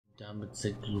Damit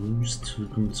seid gegrüßt.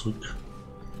 Willkommen zurück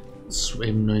zu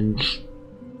einem neuen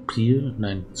Spiel.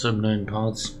 Nein, zu einem neuen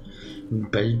Part.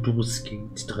 Baldur's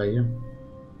Gate 3.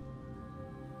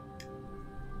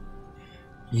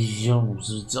 Ja,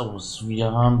 so sieht's aus.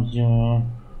 Wir haben hier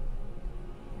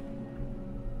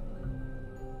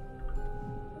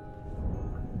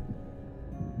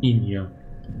ihn hier.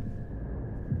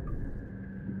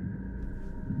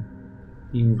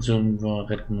 Ihn sollen wir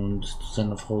retten und zu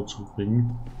seiner Frau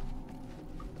zurückbringen.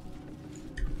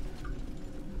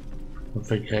 Und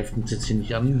wir greifen uns jetzt hier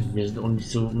nicht an. Wir sind auch nicht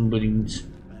so unbedingt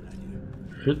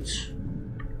fit.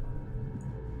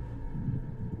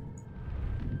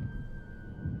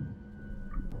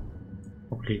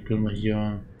 Okay, können wir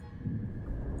hier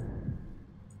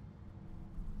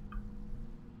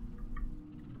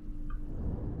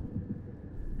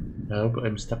help,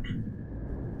 I'm stuck.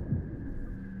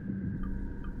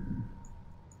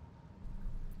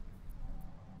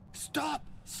 Stop!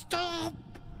 Stop!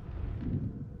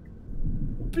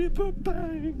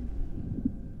 Bibba-bang!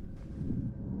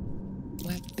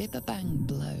 Where bibba-bang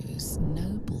blows,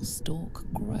 noble stalk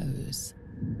grows.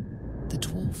 The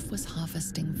dwarf was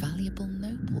harvesting valuable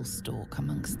noble stalk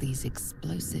amongst these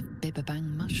explosive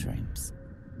bibba-bang mushrooms.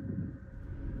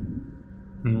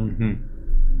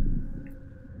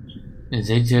 Ihr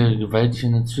seid ja gewaltig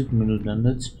in der Zwickmühle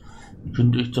gelandet. Ihr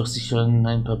könnt euch doch sicher an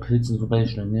ein paar Pilzen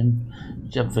vorbeischlagen.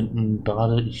 Ich abwenden,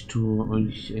 Bade, ich tue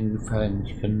euch einen Gefallen.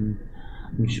 Ich kann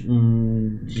mich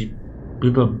um die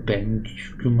Bibba-Bank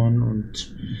kümmern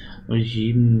und euch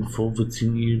jeden Vorwitz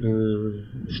in ihre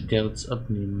Sterz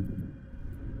abnehmen.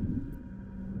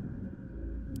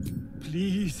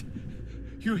 Please,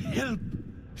 you help!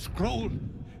 Scroll!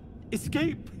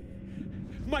 Escape!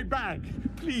 My bag,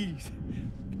 please!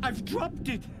 I've dropped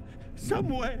it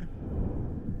somewhere!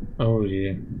 Oh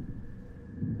je.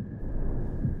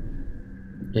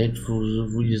 Bleibt,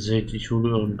 wo ihr seid. Ich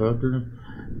hole euren Beutel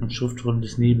und Schriftrolle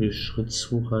des Nebelschritts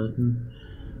hochhalten.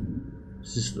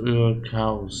 Es ist euer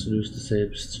Chaos. Löst es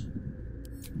selbst.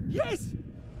 Yes!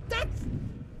 That's...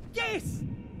 Yes!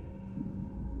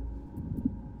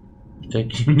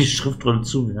 Ich ihm die Schriftrolle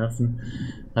zuwerfen.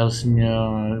 Habe es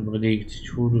mir überlegt.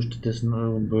 Ich hole stattdessen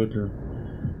euren Beutel.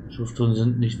 Schriftrollen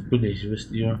sind nicht billig,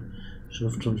 wisst ihr.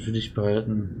 Schriftrollen für dich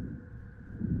behalten.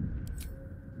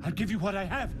 I'll give you what I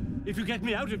have if you get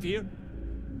me out of here.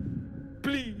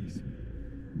 Please.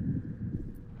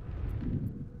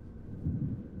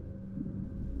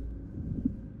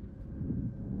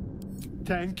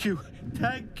 Thank you.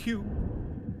 Thank you.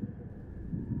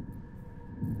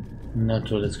 Na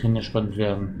toll, das kann ja spannend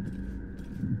werden.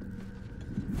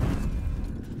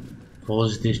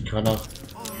 Vorsichtig, Kanner.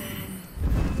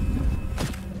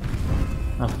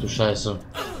 Ach du Scheiße.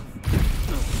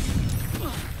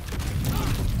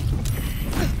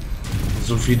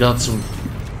 So viel dazu.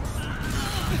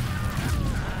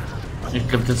 Ich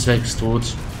glaube, der Zwerg ist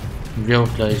tot. Und wir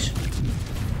auch gleich.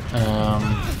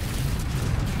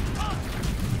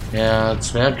 Der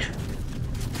Zwerg.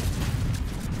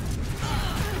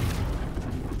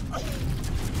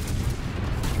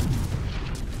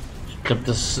 Ich glaube,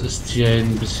 das ist hier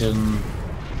ein bisschen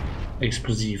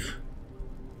explosiv.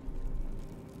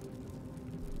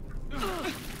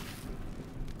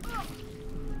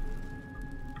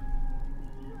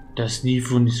 Das lief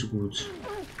wohl nicht so gut.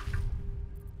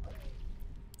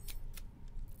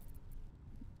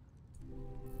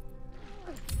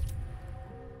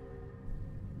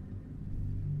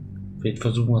 Vielleicht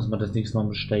versuchen wir es mal das nächste Mal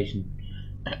mit Stechen.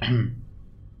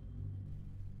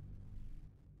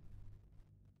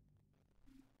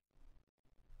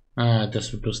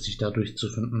 Das wird lustig, da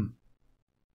durchzufinden.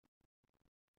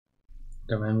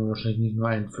 Da werden wir wahrscheinlich nicht nur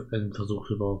einen Versuch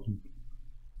brauchen.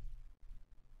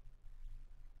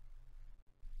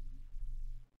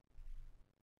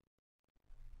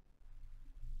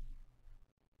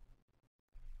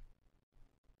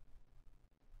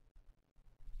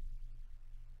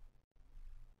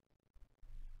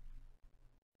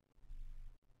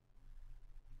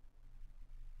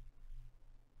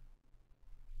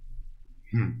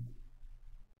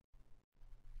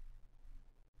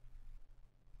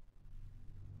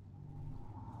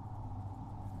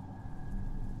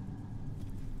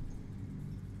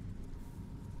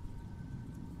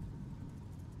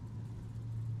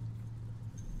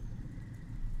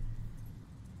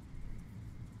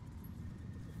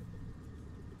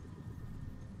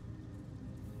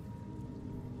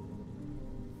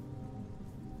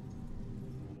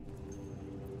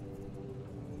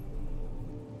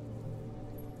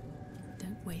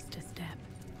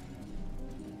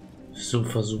 So,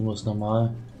 versuchen wir es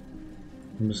nochmal.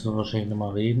 Wir müssen wahrscheinlich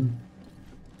nochmal reden.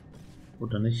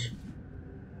 Oder nicht?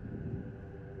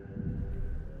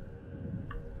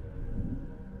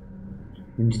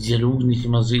 Wenn die Dialoge nicht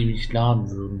immer so ewig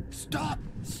laden würden. Stop!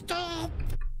 Stop!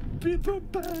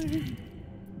 Bibberbang!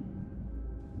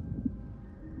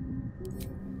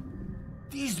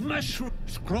 These mushroom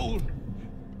scroll.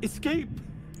 Escape.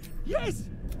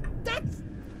 Yes! That's...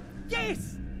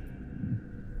 Yes!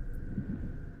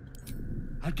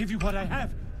 I'll give you what I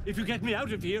have if you get me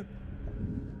out of here.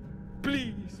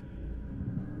 Please.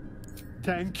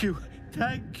 Thank you.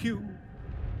 Thank you.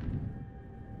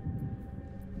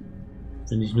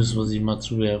 Wenn nicht, müssen wir sie mal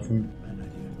zuwerfen.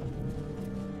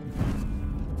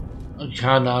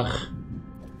 Ja, nach.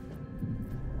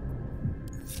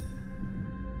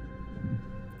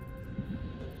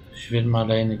 Ich werde mal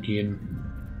alleine gehen.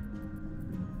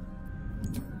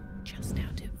 Just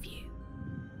out of view.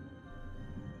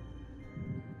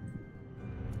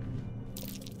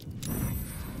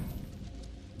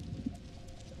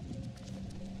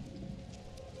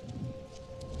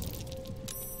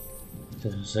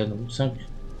 Das ist sein Rucksack.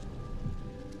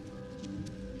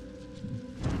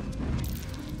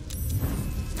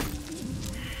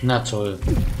 Na toll.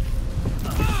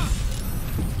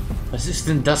 Was ist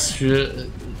denn das für...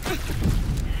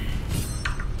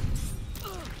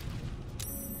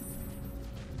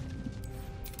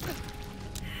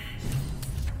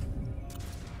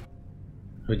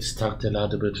 Heute ist Tag der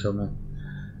Ladebildschirme.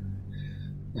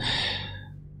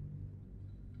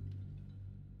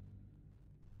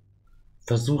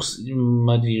 Versuch's ihm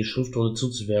mal die Schriftrolle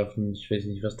zuzuwerfen. Ich weiß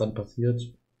nicht, was dann passiert.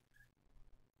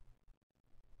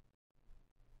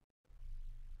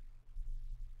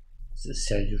 Das ist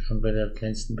ja hier schon bei der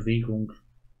kleinsten Bewegung.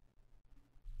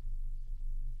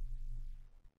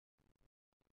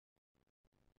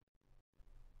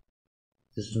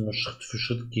 Das ist nur Schritt für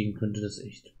Schritt gehen könnte, das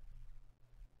echt.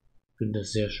 Könnte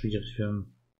das sehr schwierig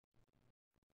werden.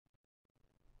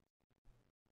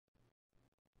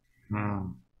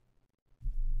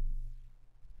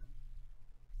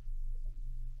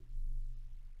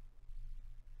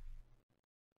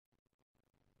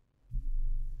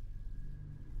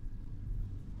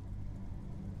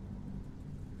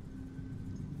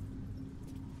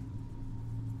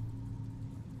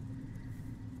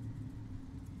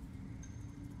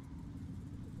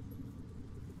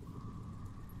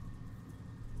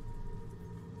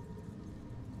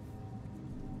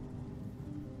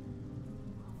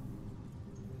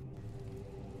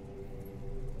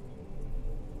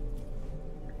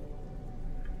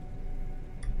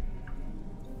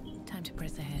 Time to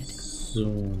press ahead.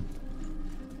 So.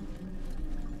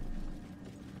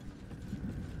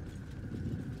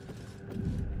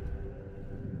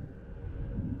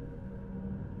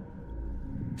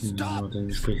 Ja, dein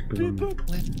Gespräch begonnen.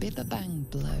 Where Bibberbang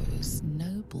blows,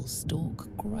 noble stalk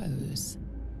grows.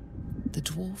 The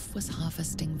dwarf was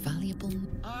harvesting valuable...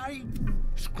 I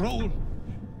scroll.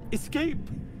 Escape.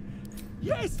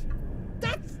 Yes!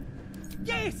 That's...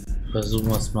 Yes! Versuchen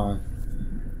wir es mal.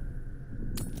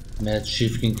 Mehr als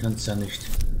schief gehen kann es ja nicht.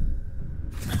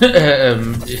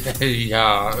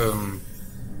 Ja,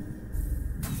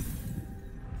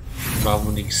 war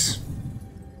wohl nix.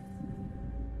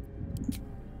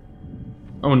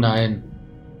 Oh nein.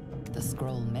 The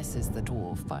scroll misses the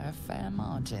dwarf by a fair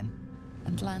margin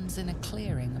and lands in a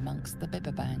clearing amongst the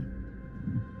Bibberbang.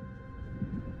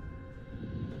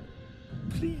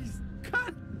 Please,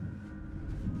 can't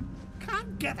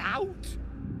get out.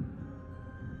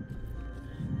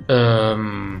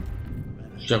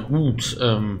 Ja gut,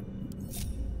 Out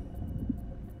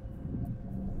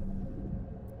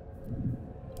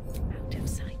of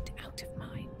sight, out of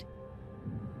mind.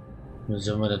 wie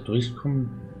sollen wir da durchkommen?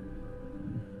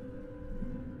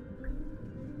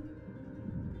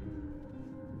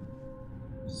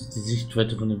 Ist die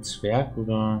Sichtweite von dem Zwerg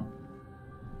oder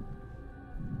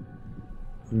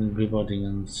von den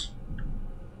Bibber-Dingens?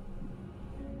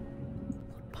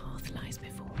 What path lies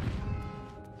before me?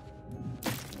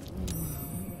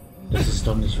 Das ist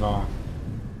doch nicht wahr.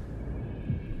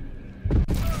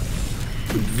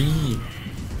 Wie?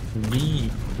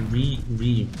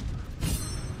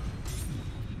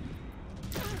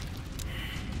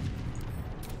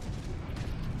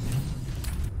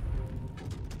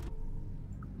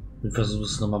 Wir versuchen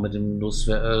es nochmal mit dem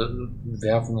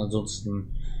Loswerfen,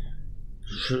 ansonsten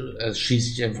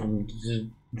schieße ich einfach mit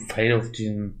dem Pfeil auf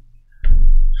den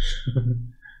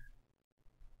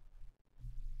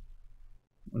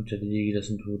und der lege das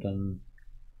und tue dann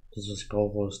das, was ich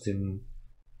brauche aus dem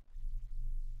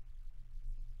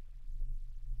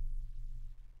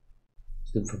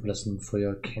verblassenen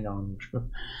Feuer, keine Ahnung,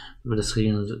 über das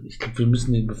Regeln. Ich glaube, wir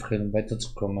müssen den befreien, um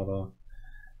weiterzukommen, aber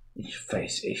ich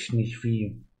weiß echt nicht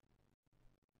wie.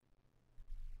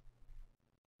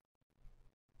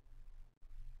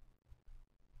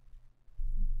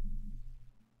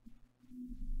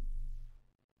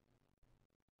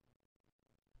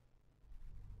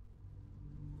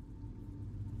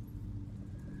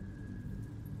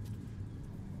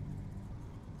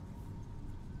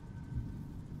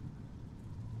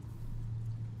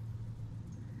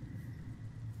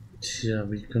 Tja,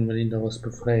 wie können wir den daraus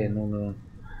befreien? Ohne,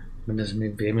 wenn das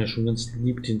wäre mir schon ganz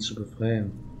lieb, den zu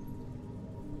befreien.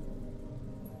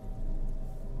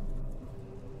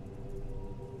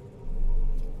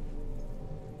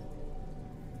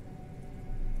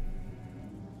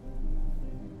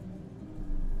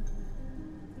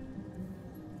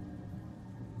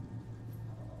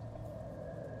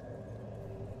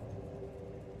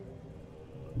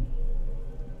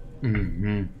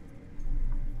 Mhm.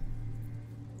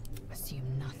 Assume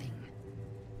nothing.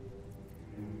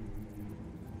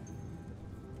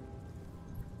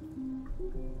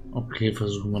 Okay,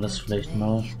 versuchen wir das vielleicht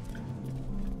mal.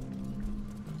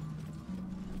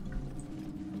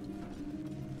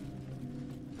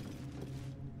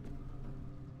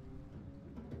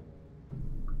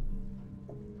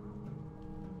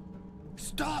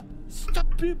 Stop!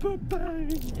 Stop, people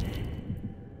bang!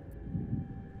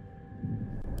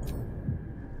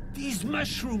 These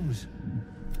mushrooms!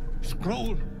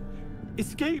 Scroll!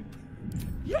 Escape!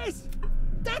 Yes!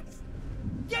 That's...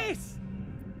 Yes!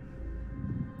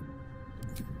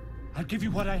 I'll give you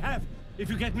what I have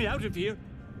if you get me out of here.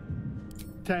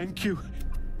 Thank you.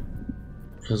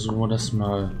 Versuchen wir das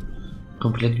mal.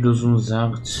 Komplettlösung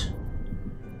sagt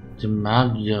die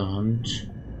Magierhand.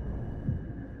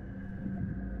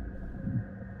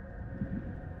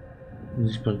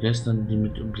 Sich bei Geistern, die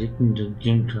mit Blicken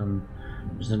interagieren kann.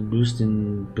 Dann löst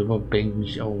den Biberbank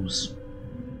nicht aus.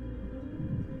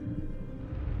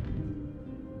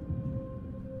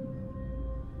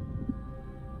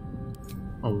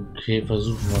 Okay,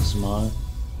 versuchen wir es mal.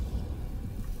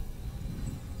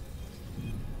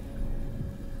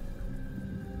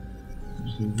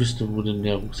 Ich wüsste, wo denn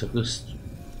der Rucksack ist.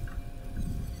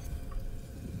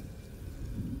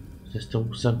 Das ist der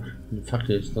Rucksack. Eine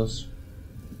Fackel ist das.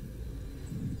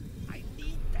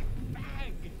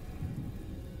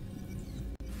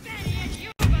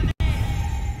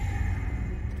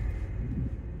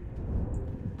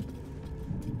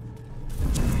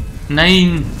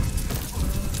 Nein!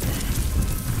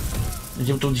 Ich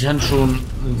hab doch die Hand schon,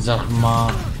 sag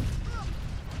mal.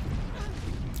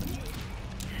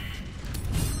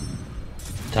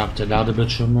 Tag der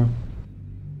Ladebildschirme.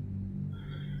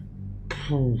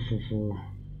 Puh.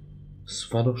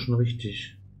 Das war doch schon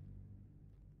richtig.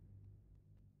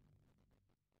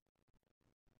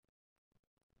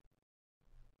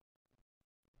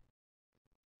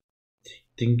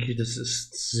 Ich denke, das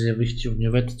ist sehr wichtig, um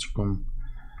hier weiterzukommen.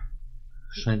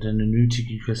 Scheint eine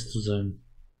nötige Quest zu sein.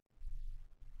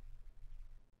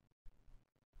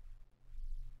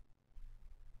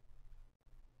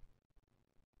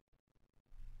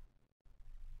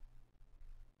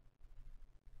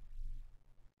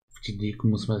 Auf die Idee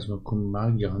muss man erstmal kommen,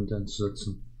 Magierhand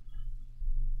einzusetzen.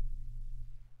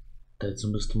 Dazu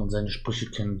müsste man seine Sprüche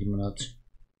kennen, die man hat.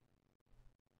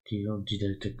 Die und die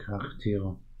der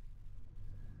Charaktere.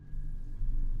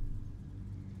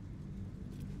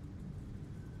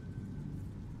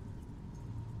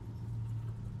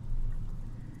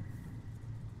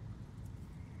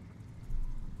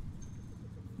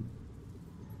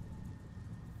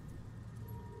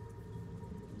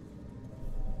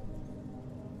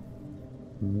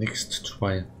 Next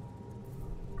try.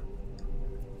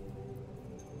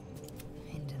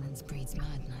 Indolence breeds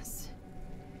madness.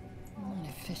 An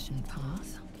efficient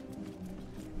path.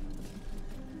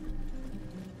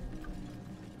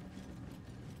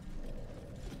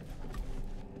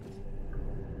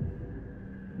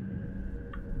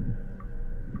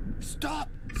 Stop!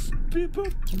 People...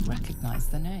 You recognize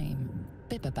the name.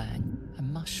 Bibberbang, a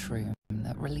mushroom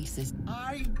that releases...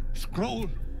 I... Scroll!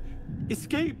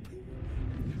 Escape!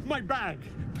 My bag!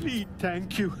 Please,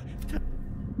 thank you.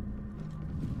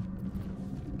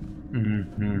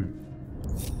 Mhm.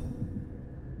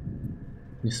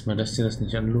 Diesmal lässt ihr das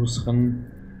nicht an losrennen.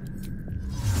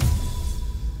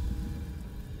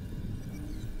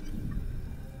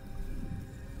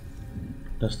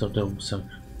 Das ist doch der Rucksack.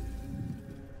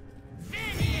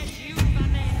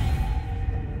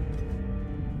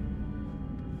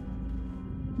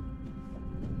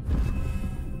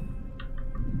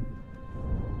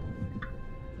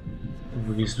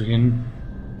 Wo gehst du hin?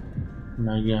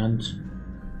 Magierhand.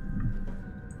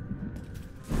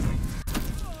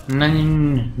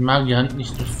 Nein, Magierhand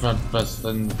nicht sofort, was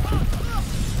dann?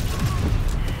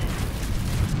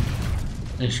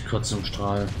 Ich kurz im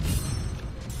Strahl.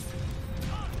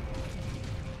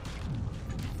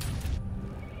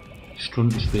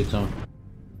 Stunden später.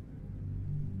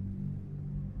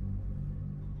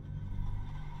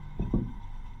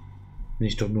 Wenn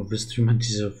ich doch nur wüsste, wie man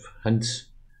diese Hand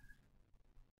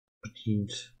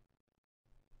bedient.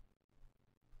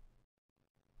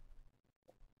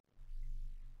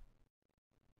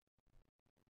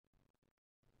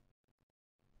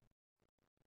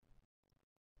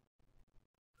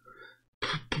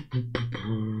 Das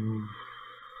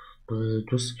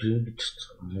gilt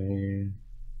 3.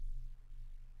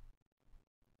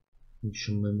 Ich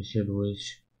schummel mich hier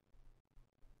durch.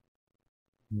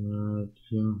 Hier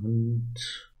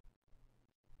Hand.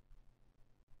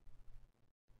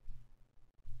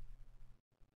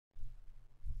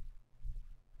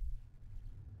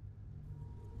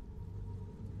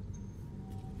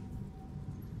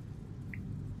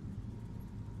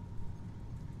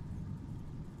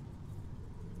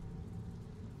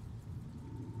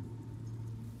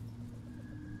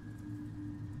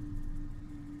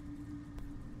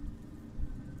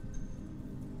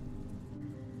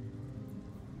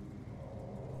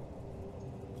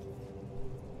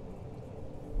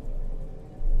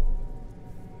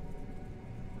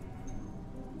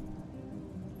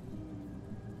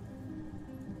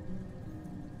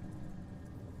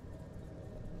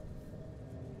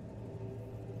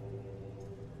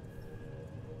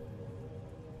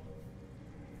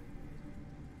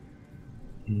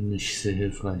 Nicht sehr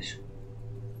hilfreich.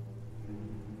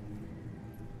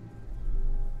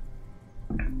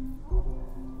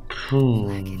 Puh,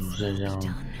 sehr ja.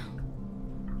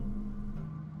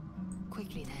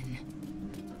 Quickly then.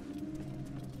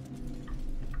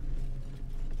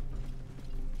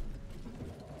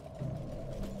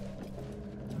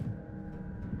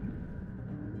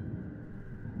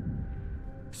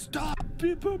 Stop,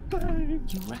 Bibberbang!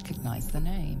 You recognize the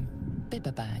name.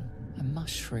 Bibberbang, a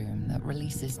mushroom that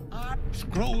releases...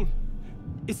 Scroll!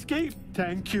 Escape,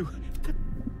 thank you.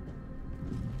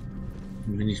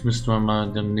 Wenn nicht, müssten wir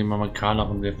mal, dann nehmen wir mal Karla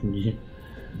und werfen die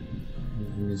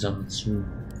Sachen zu.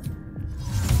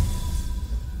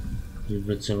 Die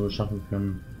wird es ja wohl schaffen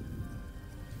können.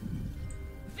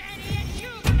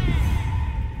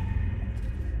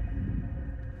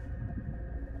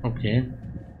 Okay.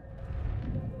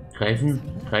 Greifen,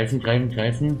 greifen, greifen,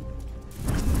 greifen.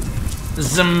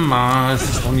 Simma, es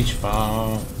ist doch nicht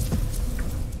wahr.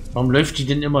 Warum läuft die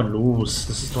denn immer los?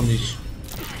 Das ist doch nicht...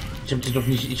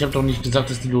 Ich habe doch nicht gesagt,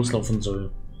 dass die loslaufen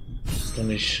soll. Das ist doch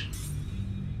nicht...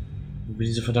 Ich will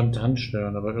diese verdammte Hand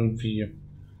stören, aber irgendwie...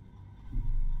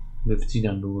 läuft sie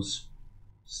dann los.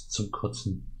 Das ist zum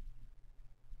Kotzen.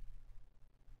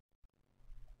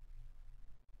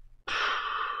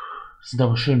 Das sind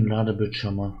aber schöne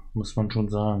Ladebildschirme, muss man schon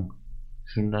sagen.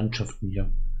 Schöne Landschaften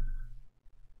hier.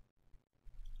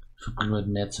 Ich verbringe heute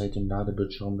mehr Zeit im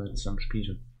Ladebildschirm als am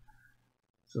Spiel.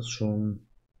 Das ist schon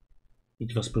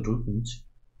etwas bedrückend.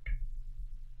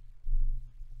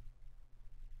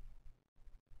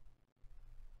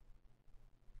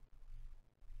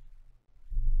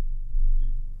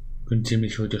 Könnt ihr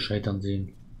mich heute scheitern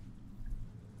sehen?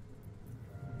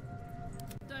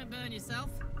 Don't burn yourself.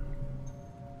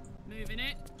 Moving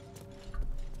it.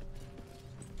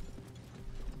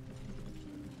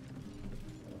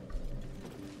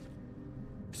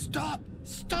 Stop!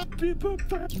 Stop,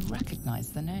 Bibberbang! You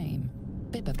recognize the name.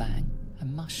 Bibberbang, a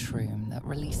mushroom that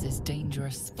releases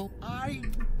dangerous spores.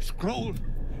 Scroll!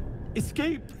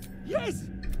 Escape! Yes!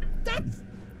 That's...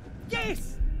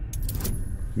 Yes!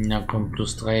 Na komm,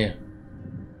 +3.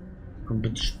 Komm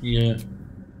bitte, Spiel.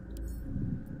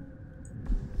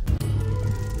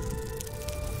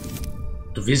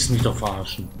 Du willst mich doch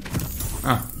verarschen.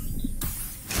 Ah.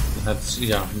 Hat's,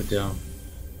 ja,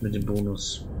 mit dem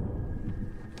Bonus.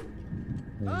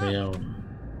 Wer,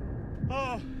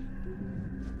 Oh,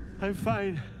 I'm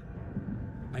fine.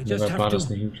 I wer just war have das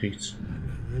to... nicht hinkriegt.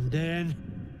 And then...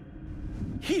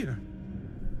 Here!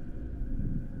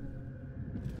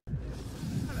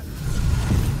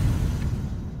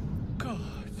 God.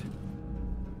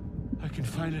 I can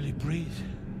finally breathe.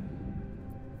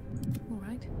 All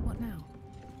right, what now?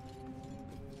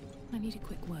 I need a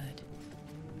quick word.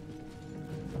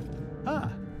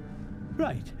 Ah,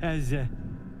 right,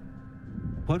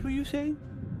 what were you saying?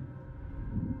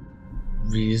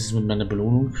 Wie ist es mit meiner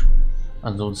Belohnung?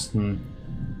 Ansonsten,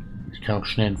 ich kann auch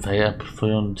schnell einen Pfeil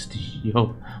abfeuern und dich hier,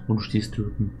 wo du stehst,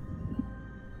 töten.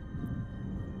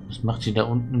 Was macht ihr da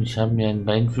unten? Ich habe mir ein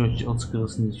Bein für euch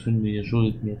ausgerissen. Ich finde, ihr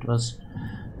schuldet mir etwas.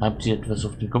 Habt ihr etwas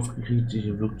auf den Kopf gekriegt?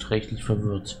 Ihr wirkt reichlich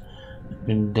verwirrt. Ich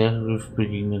bin der Riff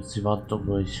begegnet. Sie wartet auf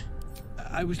euch.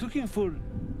 I was looking for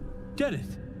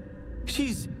Deneth.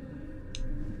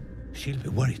 She'll be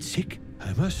worried sick.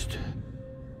 I must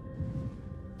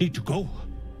need to go.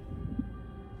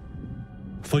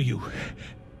 For you.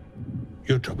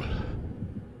 Your trouble.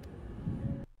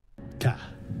 Ta.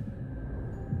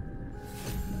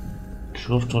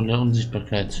 Schriftrolle der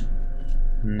Unsichtbarkeit.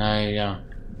 Naja.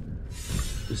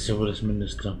 Ist ja wohl das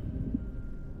Mindeste.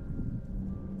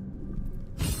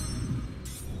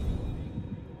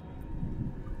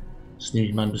 Jetzt nehme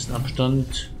ich mal ein bisschen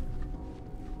Abstand.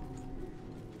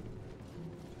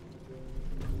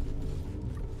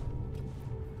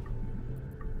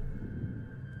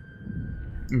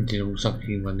 Den Rucksack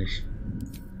kriegen wir nicht.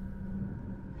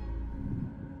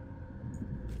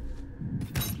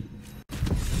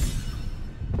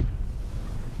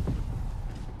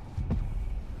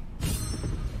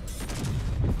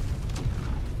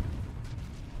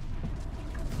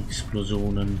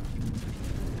 Explosionen.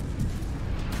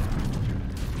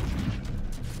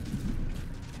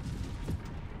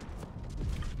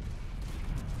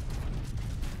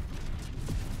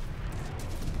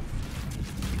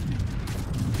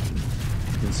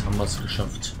 Jetzt haben wir es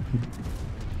geschafft.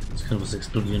 Jetzt können wir es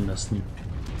explodieren lassen.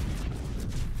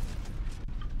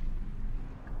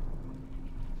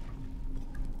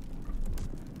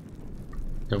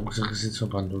 Der Rucksack ist jetzt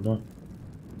verbrannt, oder?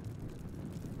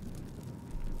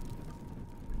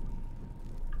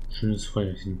 Schönes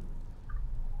Feuerchen.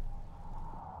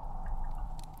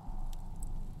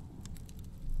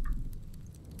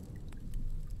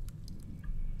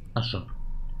 Asche.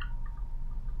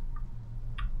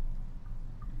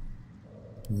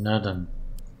 Na dann.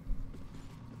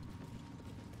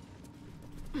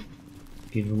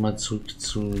 Gehen wir mal zurück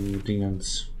zu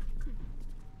Dingens.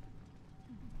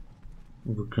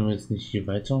 Wo können wir jetzt nicht hier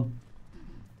weiter?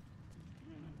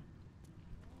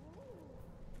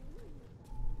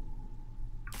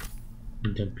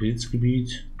 In dem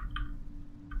Pilzgebiet.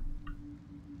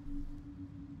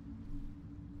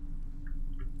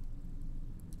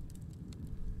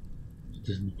 Ist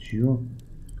das eine Tür?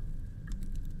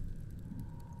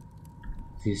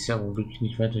 Sie ist ja aber wirklich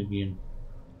nicht weitergehen.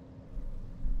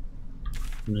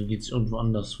 Und dann geht es irgendwo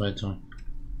anders weiter.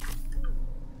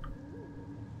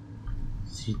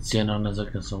 Sieht sehr nach einer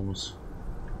Sackgasse aus.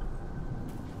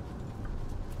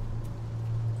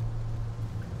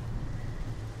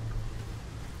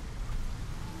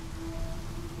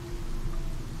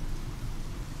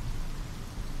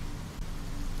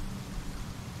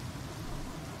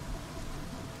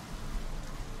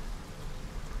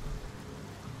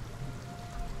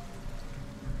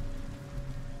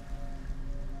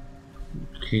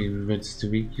 Okay, wie wird jetzt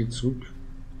der Weg hier zurück?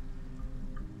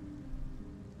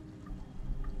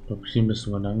 Ich glaube, hier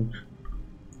müssen wir lang.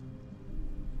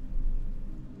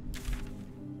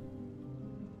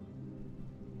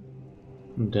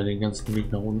 Und dann den ganzen Weg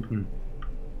nach unten.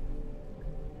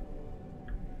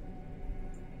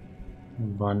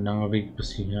 War ein langer Weg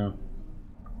bis hierher.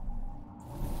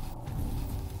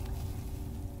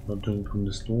 Dort kommt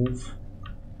das doof.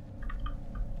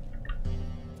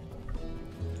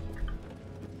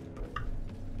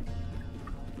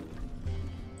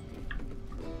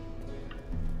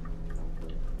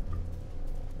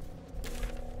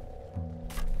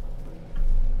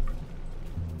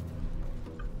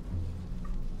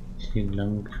 Hier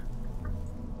lang.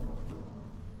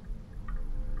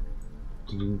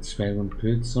 Die liegen Zwerge und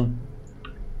Pilze.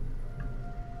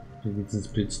 Hier geht's ins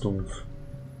Pilzdorf.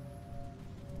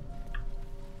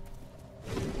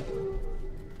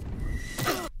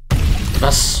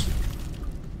 Was?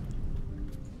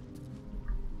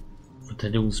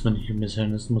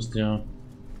 Verteidigungsmechanismus der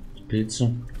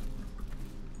Pilze.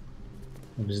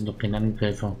 Und wir sind doch keine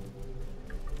Angreifer.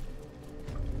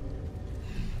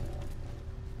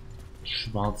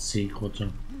 Schwarzseegrotte.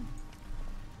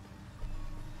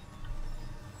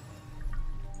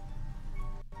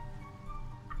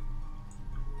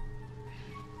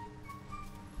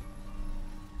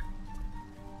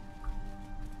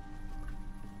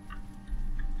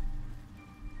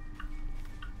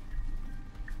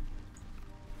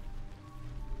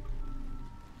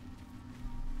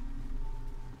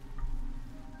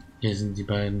 Hier sind die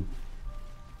beiden.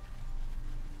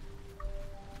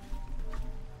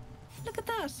 Look at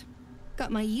that.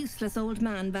 Got my useless old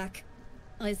man back.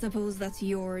 I suppose that's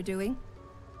your doing.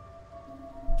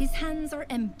 His hands are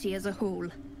empty as a whole.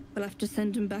 We'll have to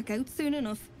send him back out soon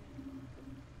enough.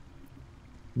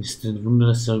 Ist ein Wunder,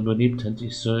 dass er überlebt hat.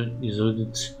 Ihr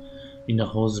solltet ihn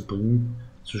nach Hause bringen.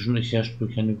 Zwischen euch herrscht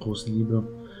wohl keine große Liebe.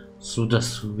 So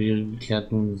dass wir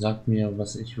geklärt, nun sagt mir,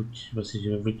 was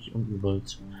ihr wirklich unten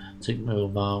wollt. Zeigt mir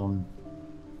eure Waren.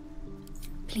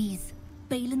 Please,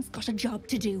 Balin's got a job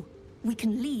to do. We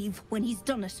can leave when he's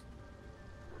done it.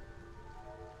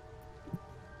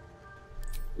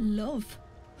 Love?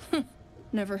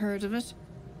 Never heard of it.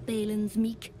 Balin's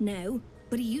meek now,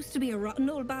 but he used to be a rotten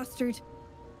old bastard.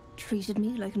 Treated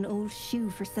me like an old shoe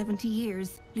for 70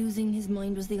 years. Losing his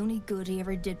mind was the only good he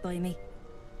ever did by me.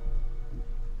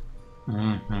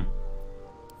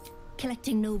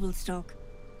 Collecting noble stock.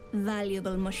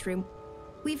 Valuable mushroom.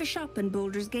 We've a shop in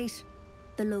Baldur's Gate.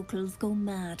 The locals go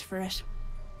mad for it.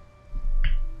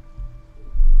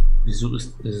 Wieso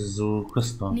ist es so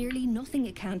kostbar? Nearly nothing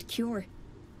it can't cure.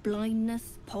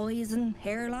 Blindness, poison,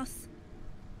 hair loss.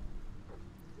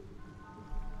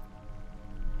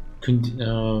 Könnt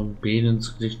ihr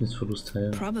Balens Gedächtnisverlust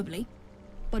heilen? Probably.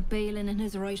 But Balin in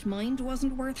his right mind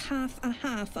wasn't worth half a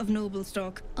half of noble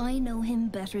stock. I know him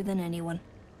better than anyone.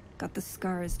 Got the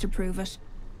scars to prove it.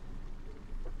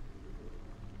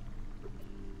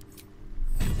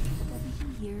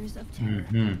 70 years of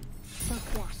terror.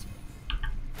 For what?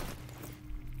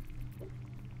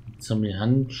 Jetzt haben wir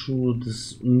Handschuhe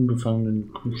des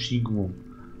unbefangenen Kushigo.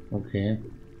 Okay.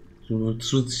 So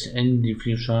zusätzlich die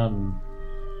 4 Schaden.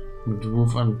 Mit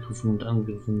Wurfangriffen und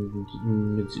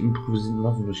Angriffen mit improvisierten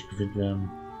Waffen durchgeführt werden.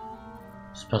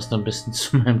 Das passt am besten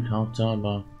zu meinem Charakter,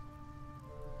 aber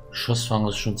Schossfang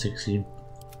ist schon sexy.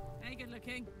 Hey, good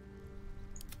looking.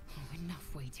 Oh,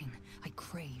 enough waiting. I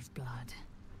crave blood.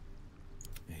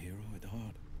 A hero at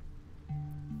heart.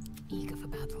 Eager for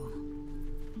battle.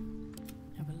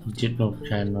 Have a lot Die hat noch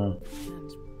keine.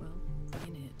 and, well,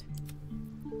 in it.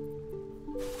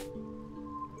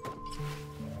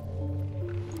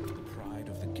 Pride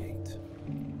of the gate.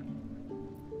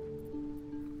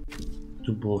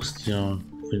 Du brauchst ja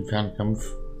für den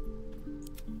Fernkampf.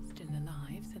 Still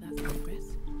alive, so that's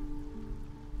progress.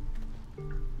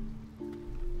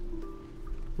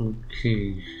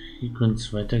 Okay, hier könnte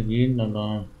es weitergehen,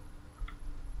 aber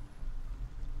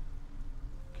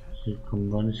hier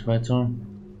kommen wir nicht weiter.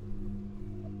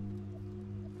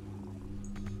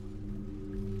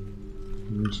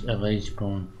 Nicht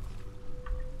erreichbar.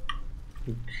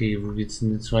 Okay, wo geht's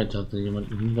denn jetzt weiter? Hat da jemand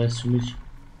einen Hinweis für mich?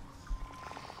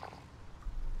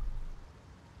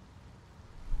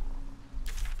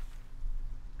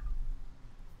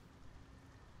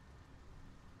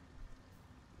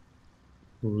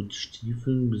 Gut,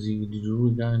 Stiefel, besiege die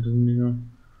Eindringlinge.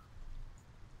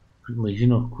 Können wir hier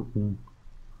noch gucken,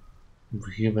 ob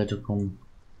wir hier weiterkommen.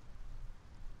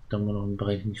 Da haben wir noch einen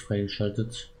Bereich nicht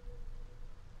freigeschaltet.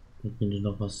 Da könnte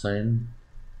noch was sein.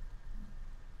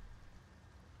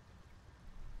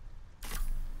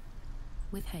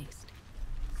 With haste.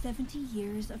 70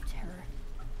 years of terror.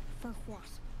 For what?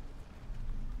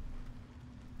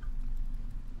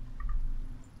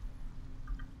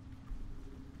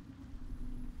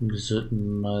 Wir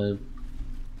sollten mal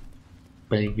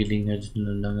bei Gelegenheit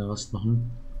eine lange Rast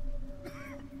machen.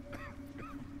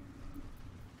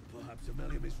 Perhaps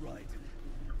Amelia is right.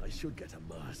 I should get a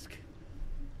mask.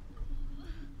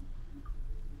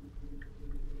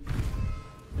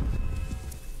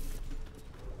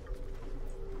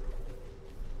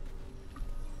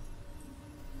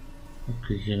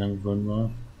 Okay, hier lang wollen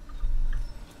wir.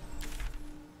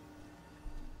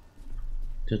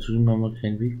 Da drüben haben wir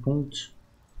keinen Wegpunkt.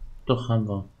 Doch, haben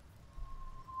wir.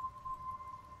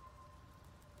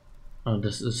 Aber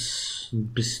das ist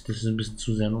ein bisschen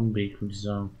zu sehr ein Umweg, würde ich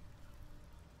sagen.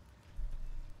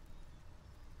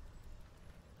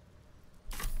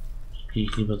 Gehe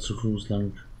ich lieber zu Fuß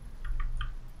lang.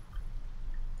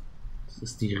 Das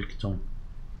ist die Richtung.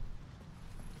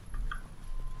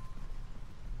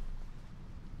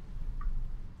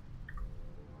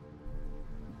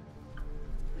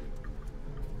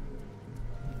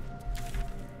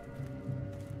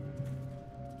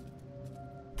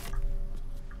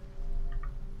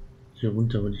 Hier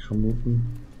runter würde ich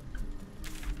vermuten.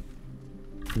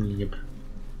 Yep.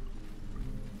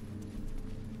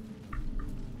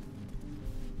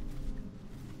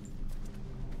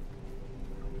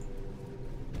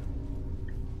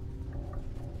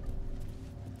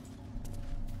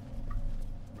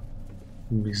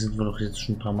 Wie sind wir doch jetzt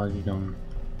schon ein paar Mal gegangen.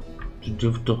 Du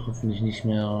dürft doch hoffentlich nicht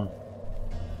mehr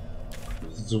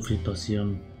so viel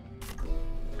passieren.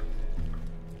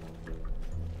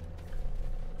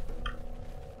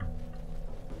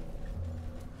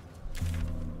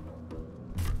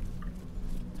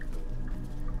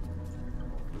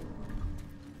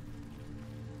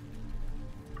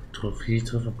 Trophäe,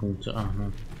 Trefferpunkte,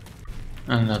 aha.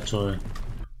 Ah, na toll.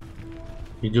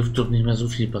 Hier dürfte doch nicht mehr so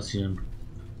viel passieren,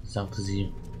 sagte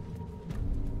sie.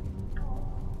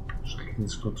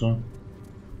 Schreckensgötter.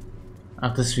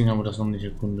 Ach, deswegen haben wir das noch nicht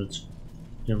erkundet.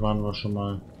 Hier waren wir schon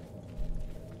mal.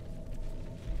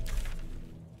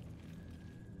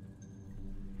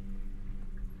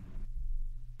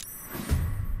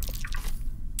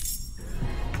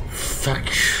 Fuck.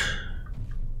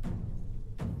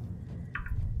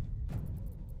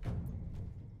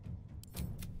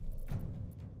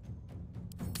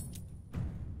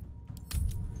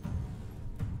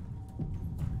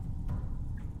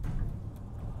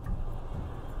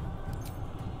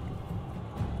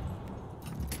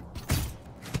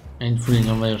 Einen von denen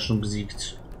haben wir ja schon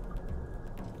besiegt.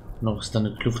 Noch ist da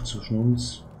eine Kluft zwischen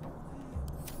uns.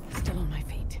 Still on my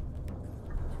feet.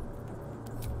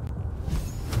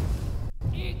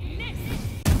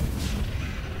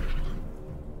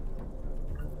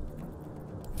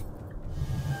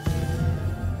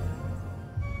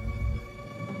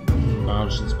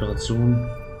 magische Inspiration.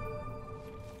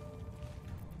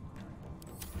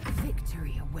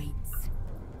 Victory awaits.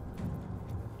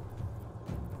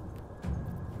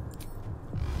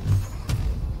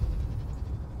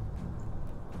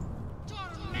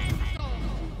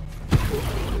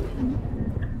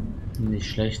 Nicht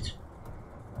schlecht.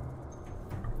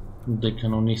 Und der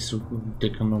kann auch nicht so,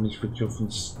 der kann auch nicht wirklich auf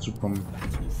uns zukommen.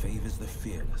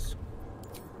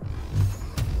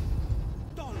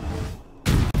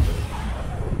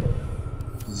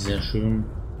 Sehr schön.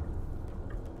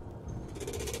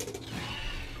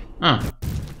 Ah,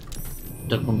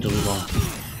 da kommt er rüber.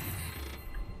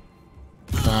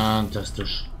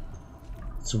 Fantastisch.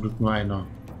 Zum Glück nur einer.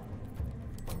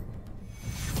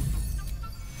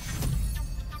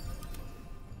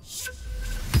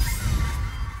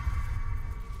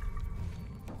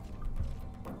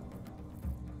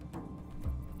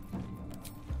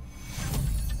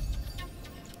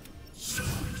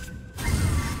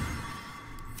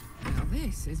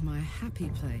 This is my happy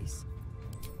place.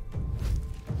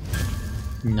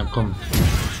 Na komm,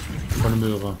 volle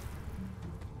Möhre.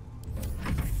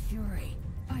 Fury,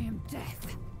 I am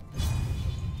death.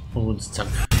 Und zack.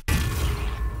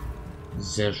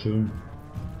 Sehr schön.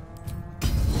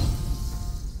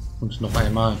 Und noch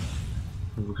einmal,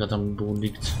 wo gerade am Boden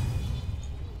liegt.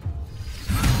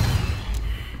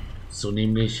 So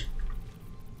nämlich.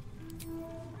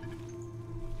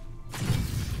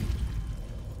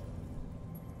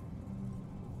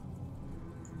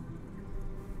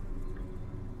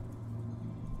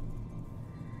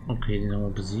 Okay, den haben wir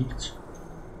besiegt.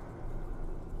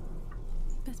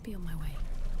 Best be on my way.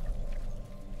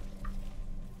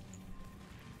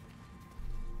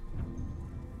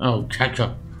 Oh,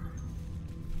 Kacke.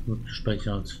 Wird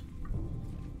gespeichert.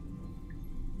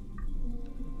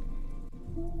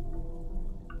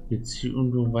 Jetzt hier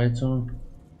irgendwo weiter.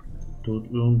 Dort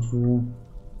irgendwo.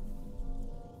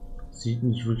 Sieht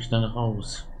nicht wirklich danach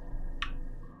aus.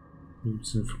 Hier gibt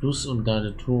es einen Fluss und da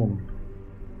der Turm.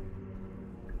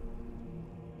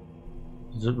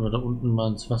 Sollten wir da unten mal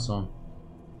ins Wasser.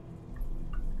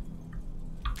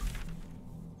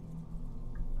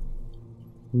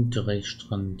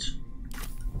 Unterreichstrand.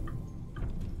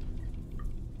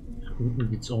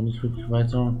 Unten geht es auch nicht wirklich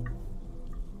weiter.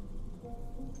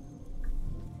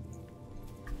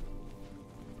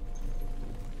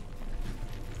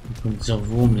 Da kommt dieser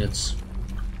Wurm jetzt.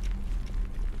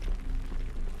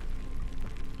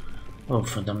 Oh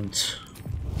verdammt.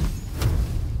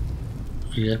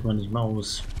 Viel hält man nicht mehr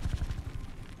aus.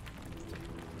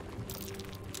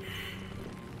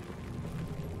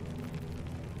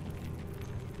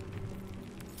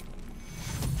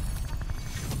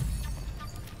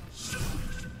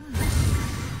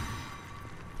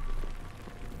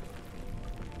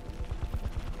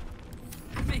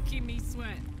 Making me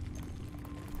sweat.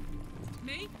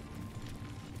 Me?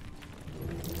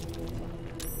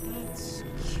 That's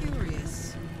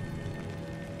curious.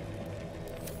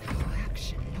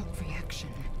 Action, not reaction.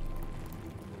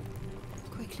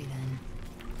 Quickly then.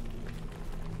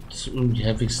 Das irgendwie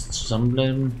halbwegs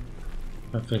zusammenbleiben.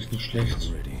 War vielleicht nicht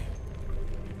schlecht.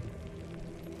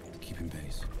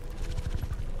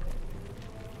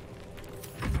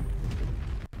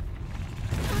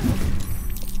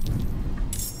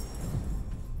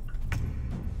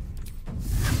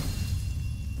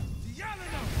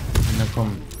 Na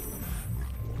komm.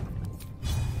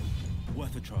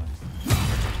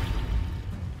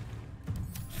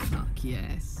 Fuck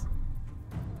yes.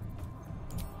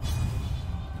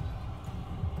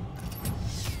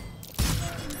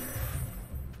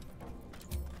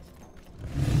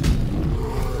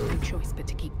 No choice but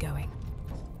to keep going.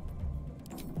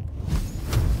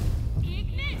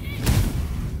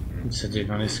 Das hätte ja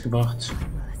gar nichts gebracht.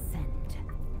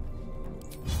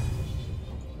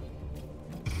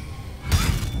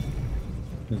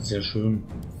 Sehr schön.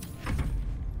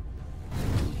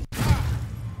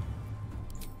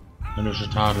 Höllische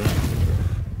Tadel.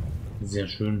 Sehr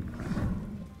schön.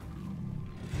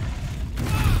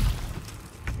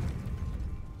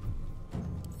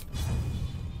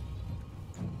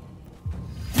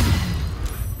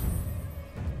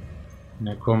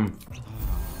 Na komm.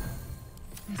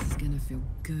 This is gonna feel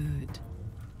good.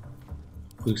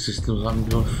 Rücksichtsloser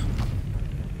Angriff.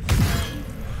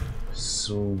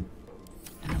 So.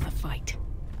 Another fight.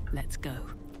 Let's go.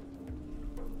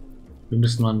 Wir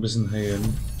müssen mal ein bisschen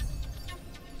heilen.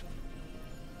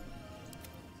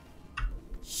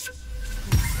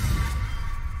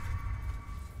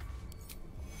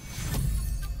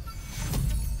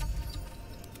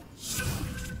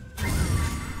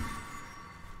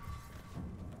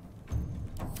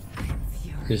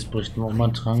 Jetzt bräuchten wir auch mal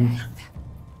einen Trank.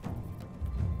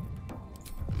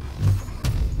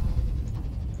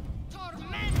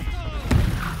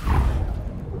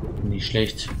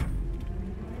 schlecht.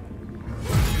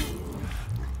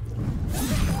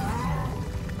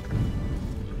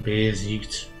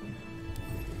 Besiegt.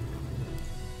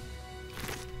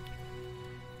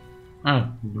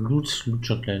 Ah,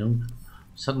 Lutscherkleidung.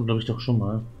 Das hatten wir, glaube ich, doch schon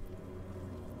mal.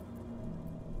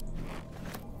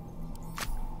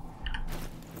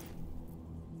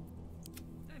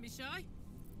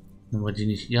 Haben wir die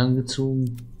nicht hier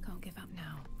angezogen? Can't give up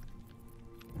now.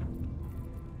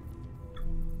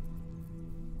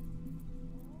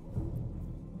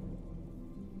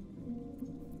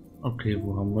 Okay,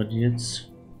 wo haben wir die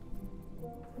jetzt?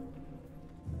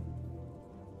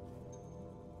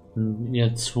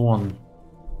 Ja, Zorn.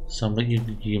 Das haben wir ihr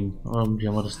gegeben. Aber irgendwie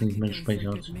haben wir das nicht mehr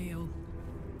gespeichert.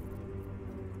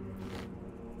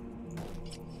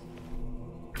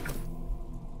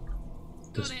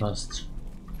 Das passt.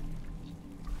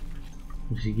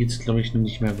 Und hier geht es, glaube ich,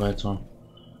 nicht mehr weiter.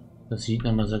 Das sieht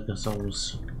einmal sagt das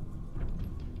aus.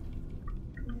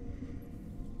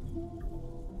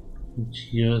 Und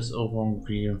hier ist auch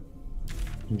irgendwie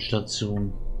eine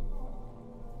Station.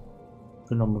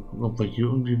 Genau, mal gucken, ob wir hier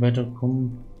irgendwie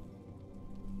weiterkommen.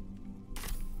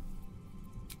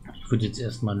 Ich würde jetzt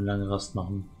erstmal eine lange Rast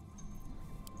machen.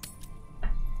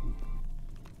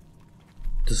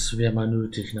 Das wäre mal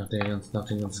nötig nach den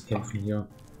ganzen Kämpfen hier.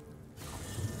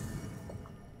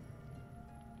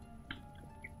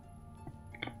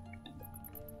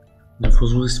 Dann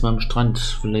versuche ich es mal am Strand.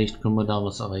 Vielleicht können wir da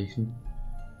was erreichen.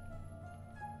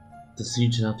 Das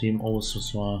sieht nach dem aus,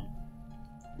 was wir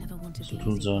so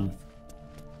tun sollen.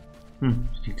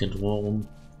 Liegt der Rohr rum.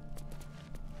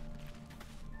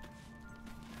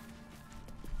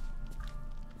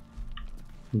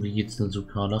 Und wie geht's denn so,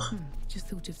 Karlach? Just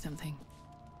thought of something.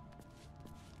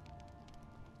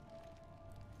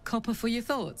 Copper for your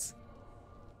thoughts.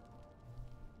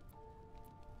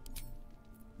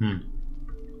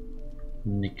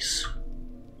 Nix.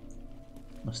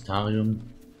 Astarium.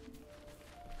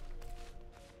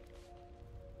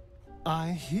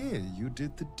 I hear you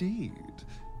did the deed.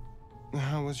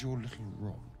 How was your little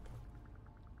romp?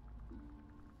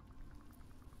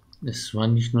 Es war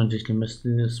nicht nur durch die Mäste,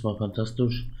 es war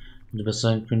fantastisch. Hätte was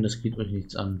sein können, das geht euch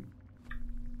nichts an.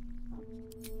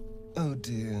 Oh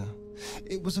dear,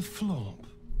 it was a flop.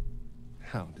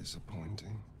 How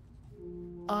disappointing.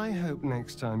 I hope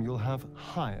next time you'll have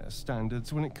higher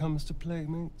standards when it comes to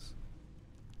playmates.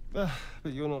 But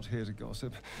you're not here to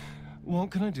gossip.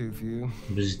 What can I do for you?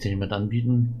 Will sich denn jemand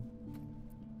anbieten?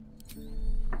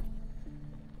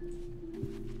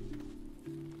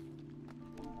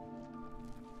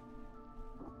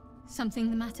 Something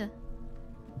the matter?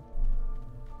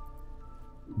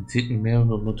 Erzählt mir mehr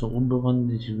über Mutter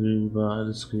unbewandt. Ich will über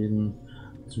alles reden.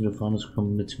 Zu erfahren, es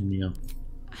kommt mit mir.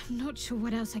 I'm not sure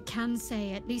what else I can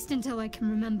say, at least until I can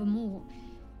remember more.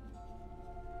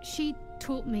 She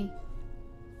taught me,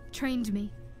 trained me,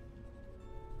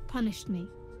 punished me.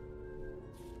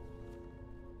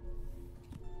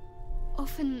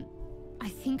 Often, I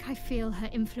think I feel her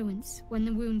influence when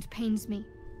the wound pains me.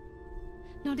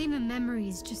 Not even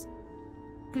memories, just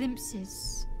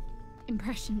glimpses,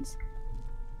 impressions.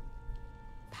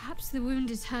 Perhaps the wound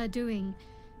is her doing,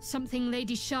 something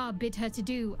Lady Shah bid her to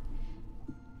do.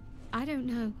 I don't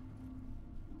know.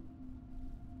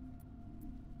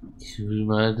 Ich will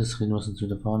über alles reden, was uns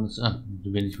widerfahren ist. Ah,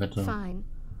 du willst nicht weiter. Fine.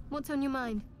 What's on your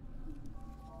mind?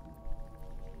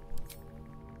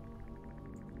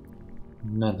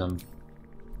 Na dann.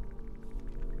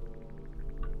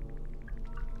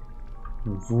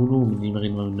 Voodoo, mit dem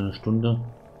reden wir in einer Stunde.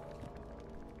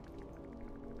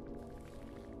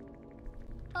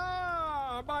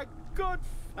 Ah, my good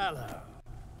fellow.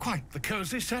 Quite the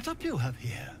cozy setup you have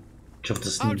here. Ich hoffe,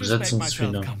 das ist I'll ein just make myself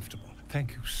Besetzungsfehler. comfortable.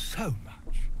 Thank you so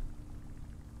much.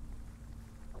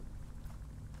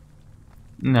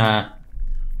 Na.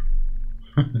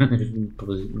 Ich bin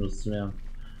Präsident werden.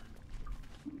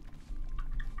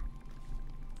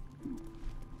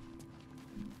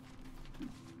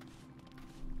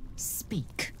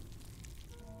 Speak.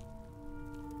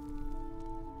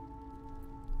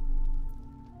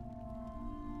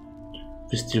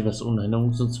 Wisst ihr, was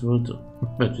Unerinnerung sonst wird?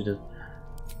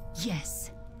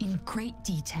 Yes, in great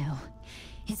detail.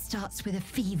 It starts with a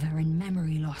fever and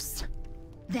memory loss.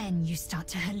 Then you start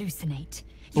to hallucinate.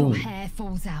 Your hair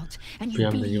falls out and you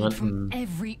bleed from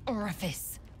every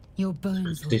orifice. Your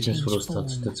bones will change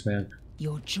form.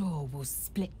 Your jaw will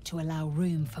split to allow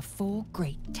room for 4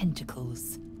 great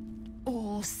tentacles.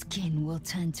 All skin will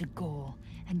turn to gore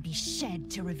and be shed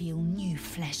to reveal new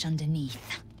flesh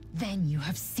underneath. Then you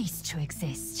have ceased to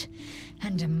exist,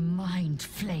 and a mind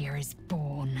flayer is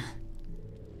born.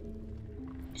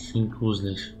 Klingt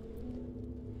gruselig.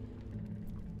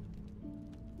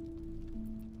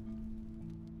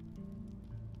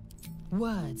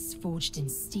 Words forged in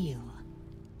steel.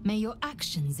 May your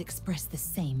actions express the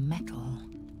same metal.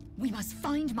 We must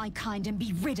find my kind and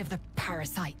be rid of the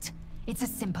parasite. It's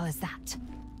as simple as that.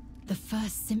 The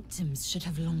first symptoms should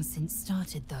have long since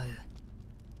started, though.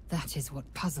 That is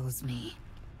what puzzles me.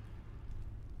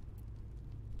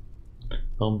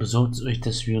 Warum besorgt es euch,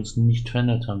 dass wir uns nicht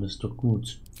verändert haben? Das ist doch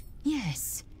gut.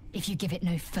 Yes, if you give it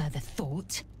no further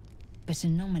thought. But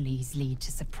anomalies lead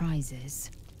to surprises.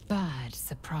 Bad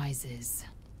surprises.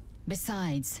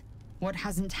 Besides, what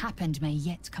hasn't happened may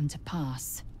yet come to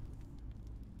pass.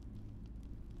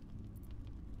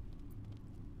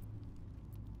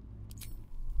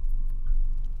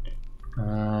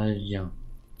 Ja.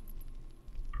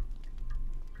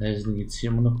 Reisen geht's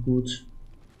hier immer noch gut.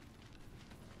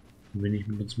 Will ich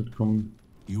mit uns mitkommen?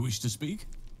 You wish to speak?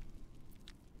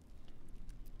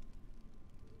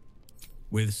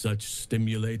 With such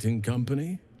stimulating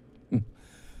company?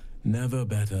 Never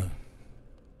better.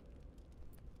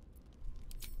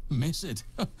 Miss it?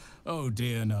 Oh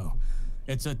dear, no.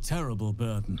 It's a terrible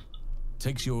burden.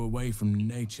 Takes you away from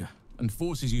nature and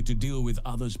forces you to deal with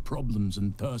others' problems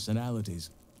and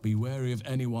personalities. Be wary of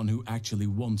anyone who actually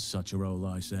wants such a role,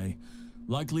 I say.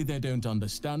 Likely they don't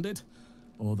understand it,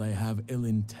 or they have ill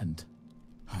intent.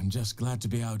 I'm just glad to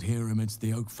be out here amidst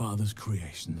the Oak Father's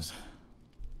creations.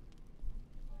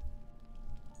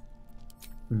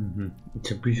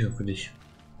 Ich hab Bücher für dich.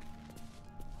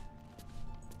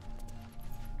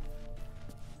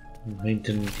 Hängt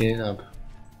denn Geld ab?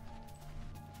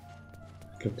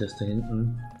 Ich glaube, der ist da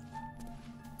hinten.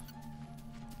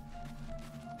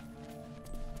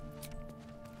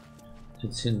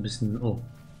 Jetzt hier ein bisschen. Oh.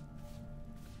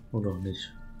 Oder auch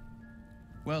nicht.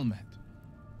 Well met.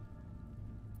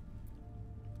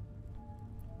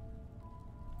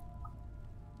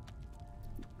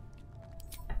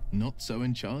 Not so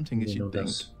enchanting as you'd think.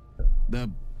 The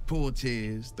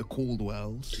Portiers, the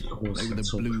Caldwells, they were the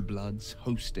blue bloods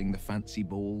hosting the fancy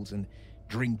balls and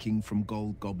drinking from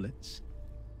gold goblets.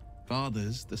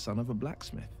 Father's the son of a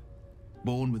blacksmith,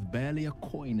 born with barely a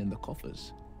coin in the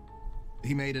coffers.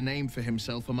 He made a name for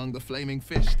himself among the Flaming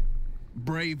Fist.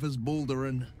 Brave as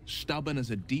Baldurin, stubborn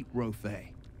as a deep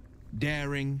Rothay,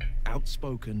 daring,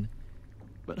 outspoken,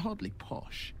 but hardly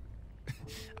posh.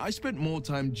 I spent more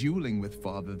time dueling with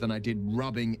Father than I did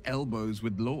rubbing elbows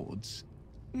with lords.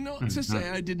 Not to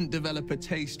say I didn't develop a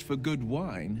taste for good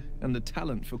wine and a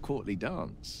talent for courtly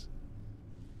dance.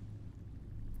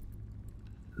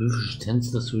 Höfische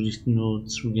Tänze, das würde ich nur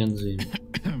zu gern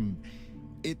sehen.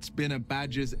 It's been a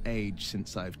badger's age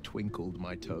since I've twinkled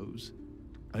my toes.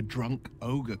 A drunk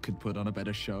ogre could put on a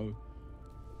better show.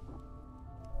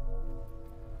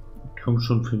 Komm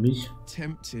schon für mich.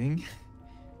 Tempting.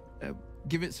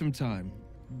 Give it some time.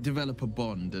 Develop a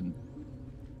bond and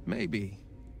maybe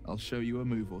I'll show you a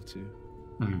move or two.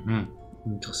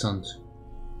 Interessant.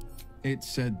 It's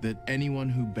said that anyone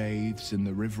who bathes in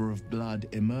the river of blood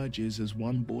emerges as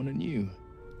one born anew.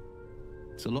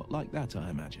 It's a lot like that, I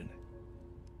imagine.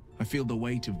 I feel the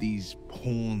weight of these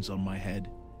horns on my head,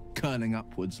 curling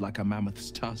upwards like a mammoth's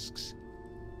tusks.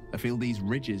 I feel these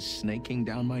ridges snaking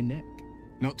down my neck,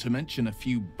 not to mention a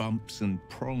few bumps and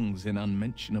prongs in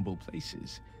unmentionable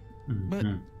places. But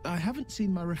I haven't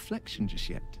seen my reflection just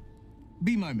yet.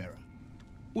 Be my mirror.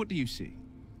 What do you see?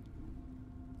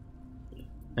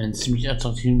 Einen ziemlich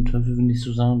attraktiven Teufel, wenn ich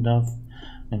so sagen darf.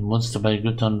 Ein Monster bei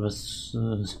Göttern, was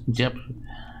sehr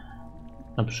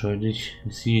abscheulich.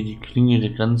 Ich sehe die Klinge der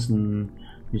Grenzen,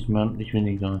 nicht mehr und nicht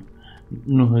weniger.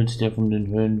 Nur Holz, der von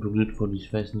den Höllen berührt wurde.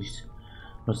 Ich weiß nicht,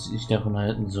 was ich davon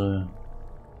halten soll.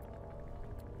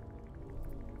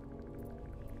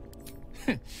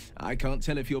 I can't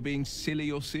tell if you're being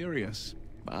silly or serious.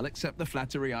 I'll accept the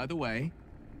flattery either way.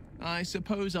 I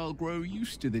suppose I'll grow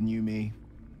used to the new me.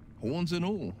 Horns and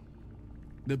all.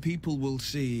 The people will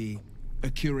see a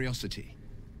curiosity.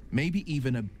 Maybe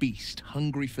even a beast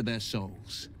hungry for their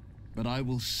souls. But I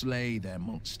will slay their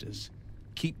monsters.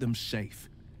 Keep them safe.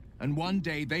 And one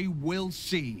day they will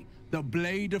see the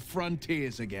Blade of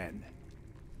Frontiers again.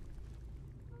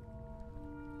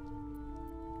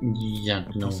 Ja,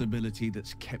 genau. A possibility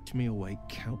that's kept me awake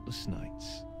countless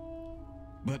nights.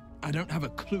 But I don't have a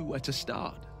clue where to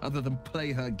start, other than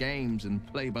play her games and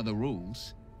play by the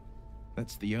rules.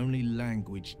 That's the only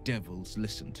language devils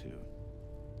listen to.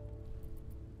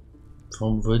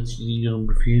 Warum wollte sie ihren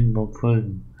Befehlen überhaupt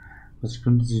folgen? Was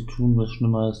könnte sie tun, was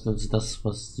schlimmer ist als das,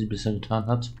 was sie bisher getan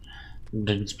hat?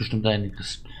 Da gibt es bestimmt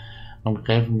einiges. Warum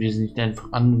greifen wir sie nicht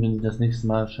einfach an, wenn sie das nächste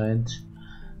Mal erscheint?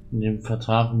 In dem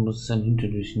Vertrag muss es ein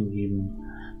Hintertürchen geben,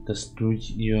 das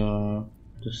durch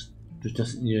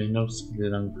das ihr hinaus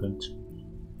gelangen könnt.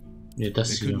 Ja,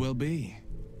 das It hier. could well be.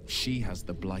 she has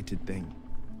the blighted thing.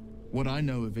 What I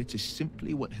know of it is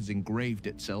simply what has engraved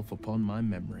itself upon my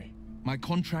memory. My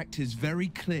contract is very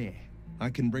clear. I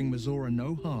can bring Mizora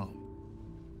no harm.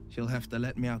 She'll have to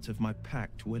let me out of my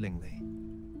pact willingly.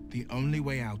 The only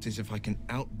way out is if I can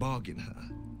out-bargain her.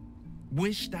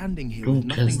 We're standing here with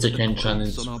nothing but the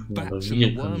price on our backs and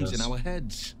the worms in our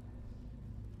heads.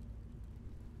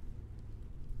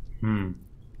 Wenn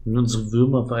unsere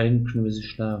Würmer vereinen, können wir sie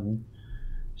schlagen.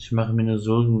 Ich mache mir nur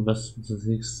Sorgen, was uns als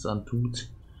nächstes antut.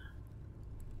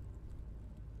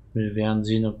 Wir werden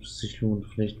sehen, ob es sich lohnt.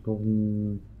 Vielleicht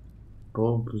brauchen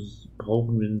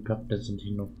wir den Pakt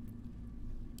letztendlich noch.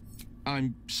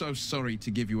 I'm so sorry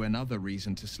to give you another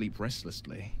reason to sleep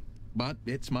restlessly, but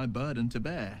it's my burden to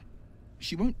bear.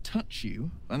 She won't touch you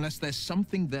unless there's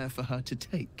something there for her to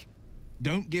take.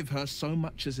 Don't give her so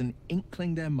much as an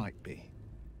inkling there might be.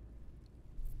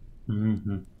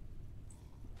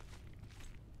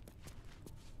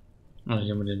 Ah,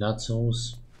 hier haben wir den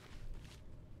Lazarus.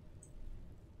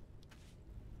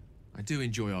 I do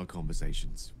enjoy our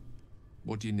conversations.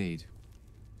 What do you need?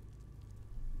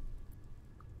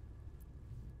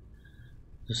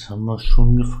 Das haben wir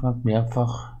schon gefragt,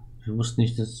 mehrfach. Wir wussten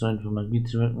nicht, dass es so einfach Magie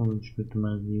zu wirken und spürte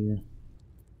Magie.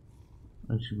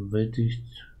 Manche bewältigt.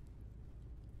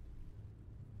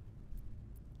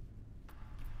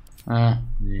 Ah,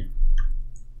 nee.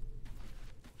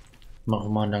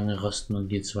 Machen wir lange Rasten und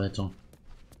geht's weiter.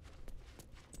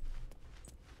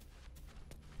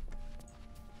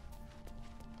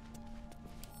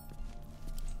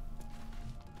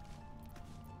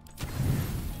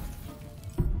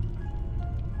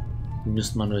 Wir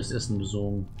müssen mal neues Essen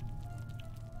besorgen.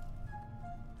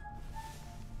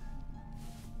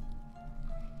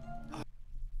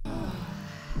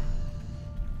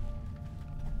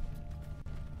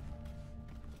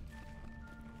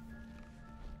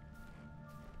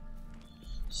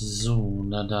 So,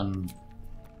 na dann.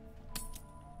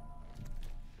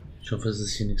 Ich hoffe, es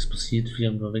ist hier nichts passiert,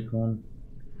 während wir weg waren.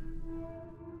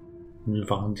 Wir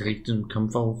wachen direkt im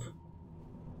Kampf auf.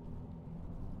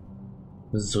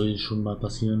 Das soll schon mal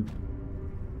passieren.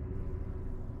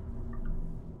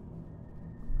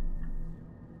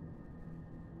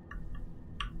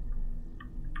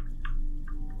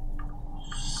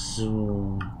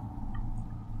 So.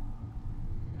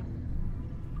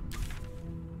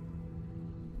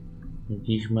 Dann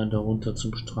gehe ich mal da runter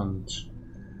zum Strand.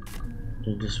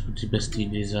 Das wird die beste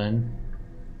Idee sein.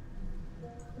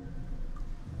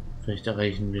 Vielleicht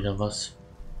erreichen wir da was.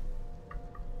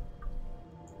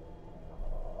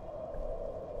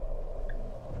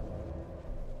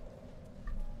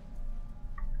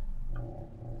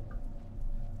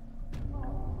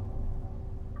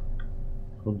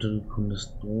 Runtergekommen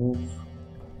ist doof.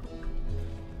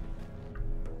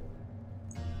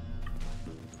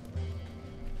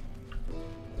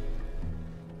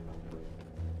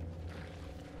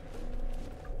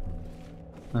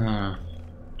 Ah,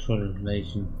 tolle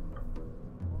Leichen.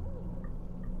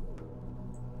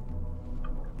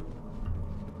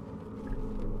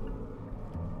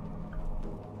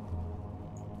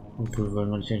 Und wir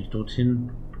wollen nicht eigentlich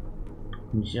dorthin.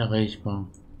 Nicht erreichbar.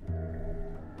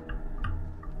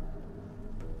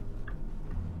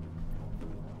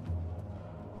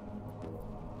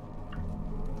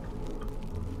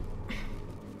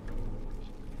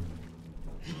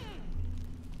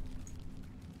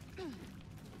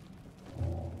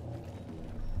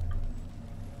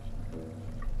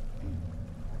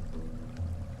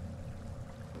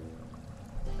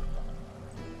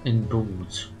 Ein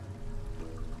Boot.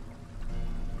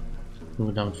 Können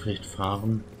wir damit vielleicht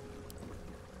fahren?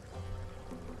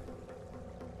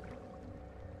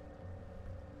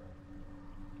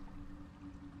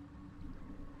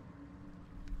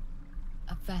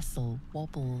 A vessel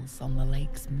wobbles on the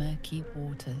lake's murky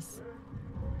waters.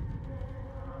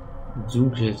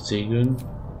 Dunkel segeln.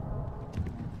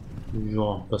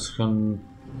 Ja, das kann.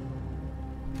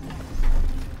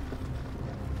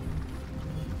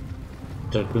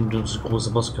 Da könnte uns große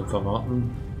Bosskämpfe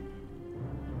erwarten.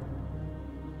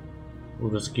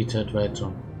 Oder es geht halt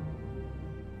weiter.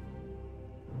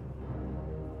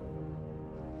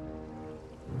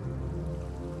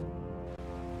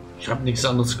 Ich habe nichts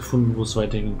anderes gefunden, wo es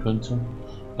weitergehen könnte.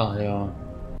 Daher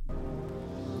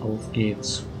auf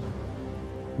geht's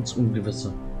ins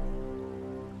Ungewisse.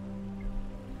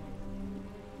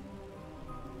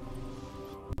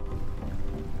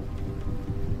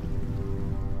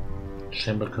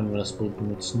 Scheinbar können wir das Boot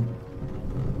benutzen.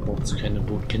 Braucht es keine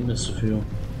Bootkenntnisse für.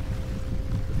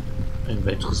 Ein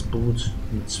weiteres Boot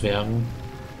mit Zwergen.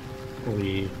 Oh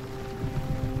je.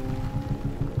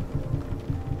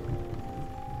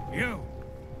 You!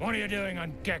 What are you doing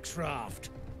on Gek's raft?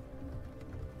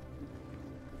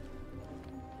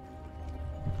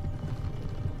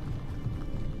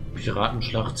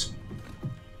 Piratenschlacht.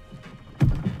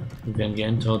 Wir werden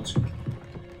geentert.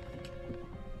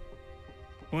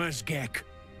 Where's Gek?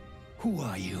 Who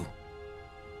are you?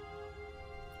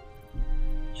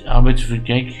 Ich arbeite für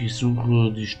Gek, ich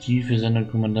suche die Stiefel seiner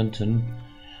Kommandantin.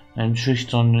 Ein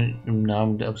Schüchtern im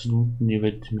Namen der Absoluten, die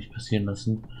wird mich passieren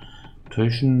lassen.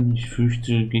 Täuschen, ich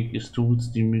fürchte, Gek ist tot,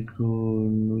 die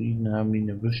Mykonoiden haben ihn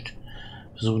erwischt.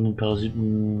 Versuchen den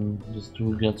Parasiten des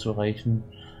Duergar zu erreichen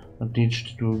und den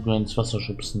Duergar ins Wasser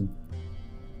schubsen.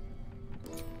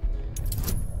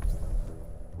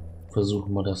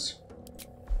 Versuchen wir das.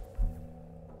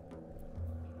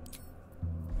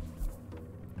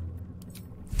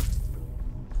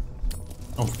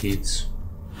 Auf geht's.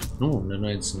 Oh, eine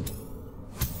 19.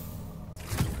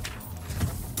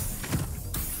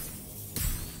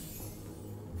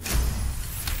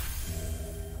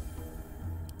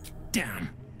 Damn.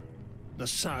 The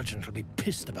sergeant will be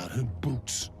pissed about her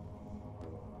boots.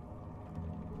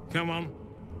 Come on.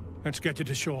 Let's get you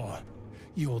to shore.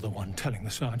 You're the one telling the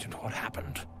sergeant what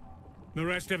happened. The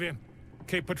rest of you,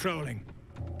 keep patrolling.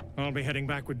 I'll be heading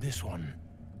back with this one.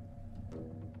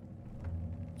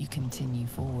 You continue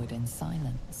forward in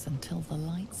silence until the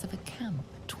lights of a camp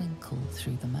twinkle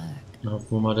through the murk. Ja,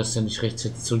 wo man das ja nicht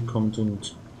rechtzeitig zurückkommt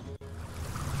und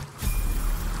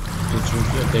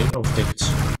den aufdeckt.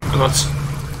 Gott,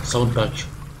 Soundback.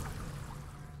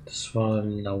 Das war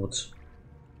laut.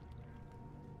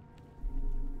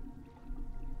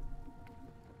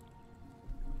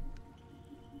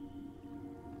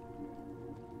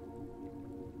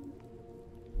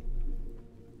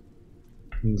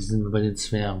 Hier sind wir bei den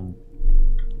Zwergen.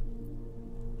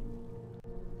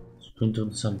 Das könnte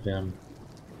interessant werden.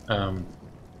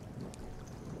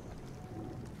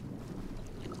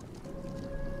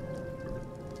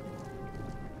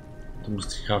 Du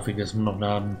musst die Grafik erstmal noch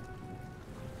laden.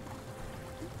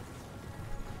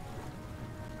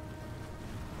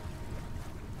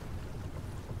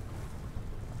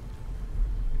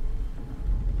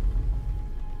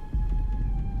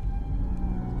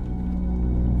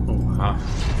 Oha.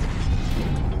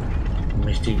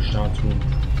 Mächtige Statuen.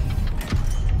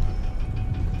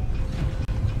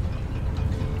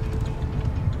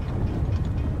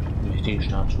 Mächtige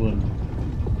Statuen.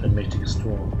 Ein mächtiges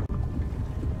Tor.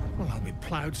 Well, I'll be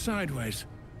plowed sideways.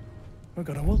 We've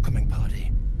got a welcoming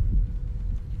party.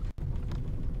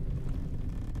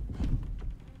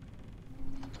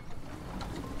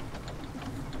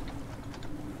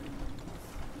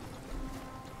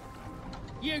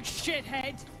 You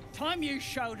shithead! Time you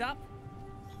showed up.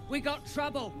 We got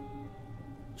trouble.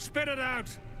 Spit it out!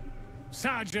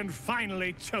 Sergeant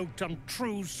finally choked on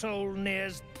True Soul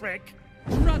Near's prick.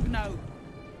 Rugno!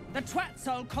 The twat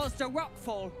soul caused a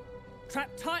rockfall.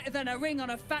 Trapped tighter than a ring on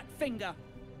a fat finger.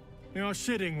 You're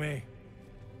shitting me.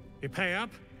 You pay up?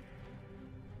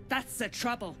 That's the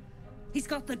trouble. He's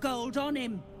got the gold on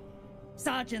him.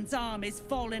 Sergeant's arm is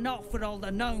falling off with all the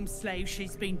gnome slaves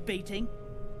she's been beating.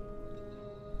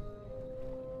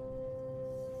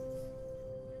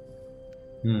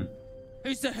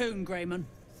 Who's the Hoon, Greyman?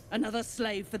 Another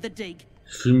slave for the dig?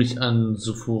 Ich fühle mich an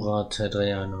Sophora Teil 3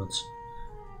 erinnert.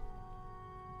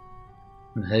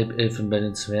 Ein Halbelfen bei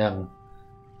den Zwergen.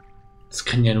 Das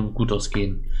kann ja nur gut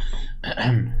ausgehen.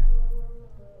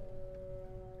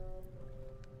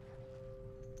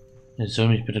 Ich soll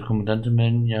mich bei der Kommandantin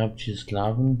melden. Ihr habt hier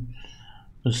Sklaven.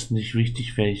 Ist nicht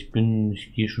wichtig, wer ich bin.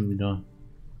 Ich gehe schon wieder.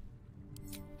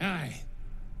 Aye.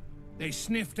 They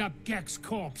sniffed up Gek's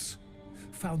corpse.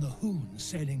 Found the Hoon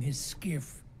sailing his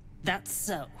skiff. That's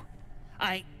so.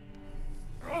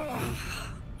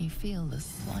 You feel the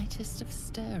slightest of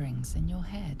stirrings in your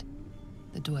head.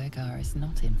 The Duergar is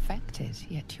not infected,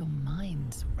 yet your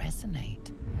minds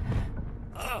resonate.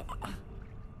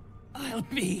 I'll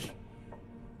be.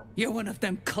 You're one of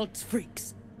them cult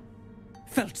freaks.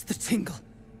 Felt the tingle.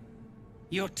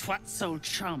 Your twat-soul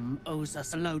chum owes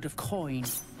us a load of coin.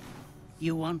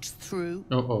 You want through?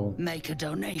 Make a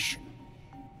donation.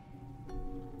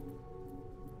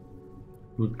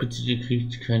 Gut, bitte, ihr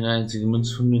kriegt keine einzige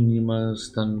Münze von mir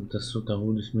niemals, dann da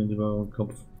hole ich mir lieber den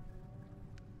Kopf.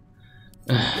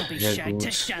 Ja,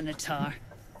 gut.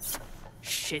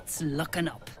 Shit's looking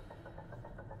up.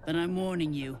 But I'm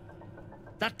warning you,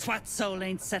 that twat soul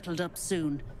ain't settled up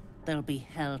soon. There'll be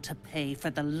hell to pay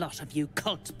for the lot of you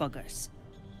cult buggers.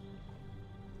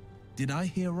 Did I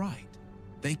hear right?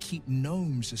 They keep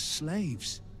gnomes as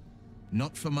slaves.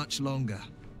 Not for much longer,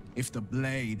 if the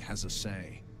blade has a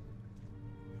say.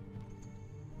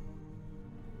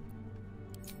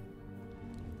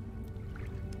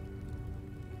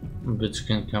 Bitte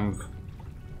kein Kampf.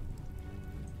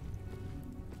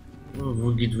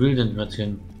 Wo geht Will denn gerade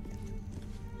hin?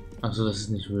 Achso, das ist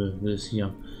nicht Will. Will ist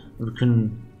hier. Wir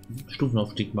können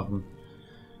Stufenaufstieg machen.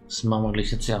 Das machen wir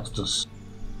gleich als erstes.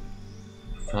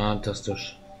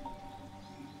 Fantastisch.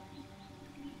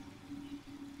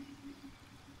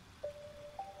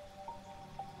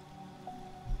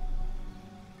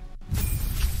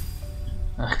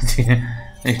 Ach,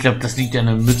 ich glaube, das liegt an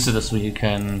der Mütze, dass wir hier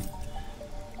keinen...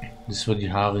 dass wir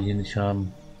die Haare hier nicht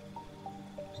haben.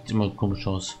 Sieht immer komisch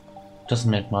aus. Das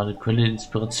Merkmale, Quelle,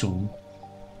 Inspiration.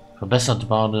 Verbesserte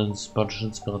Bade, badische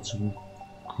Inspiration.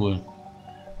 Cool.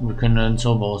 Und wir können einen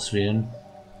Zauber auswählen.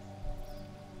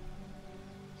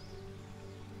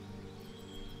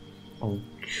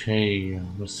 Okay,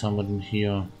 was haben wir denn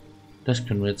hier? Das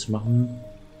können wir jetzt machen.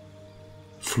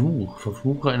 Fluch.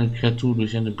 Verfluche eine Kreatur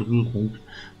durch eine Berührung.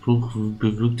 Fluch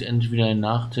bewirkt entweder einen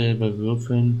Nachteil bei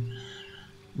Würfeln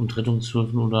und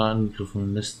Rettungswürfen oder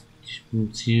Angriffen. Lässt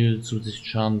dem Ziel zusätzlich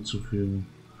Schaden zufügen.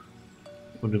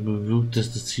 Oder bewirkt,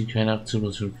 dass das Ziel keine Aktion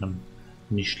ausführen kann.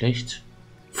 Nicht schlecht.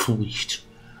 Furcht.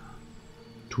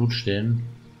 Totstellen.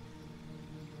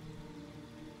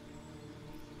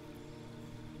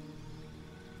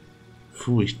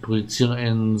 Furcht. Projiziere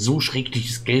ein so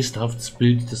schreckliches, geisterhaftes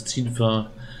Bild, das Ziele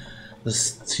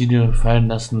fallen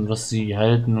lassen, was sie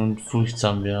halten und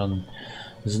furchtsam werden.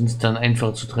 Sie sind dann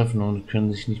einfach zu treffen und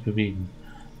können sich nicht bewegen.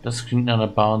 Das klingt nach einer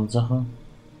baren Sache.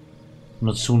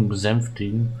 Emotionen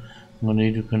besänftigen.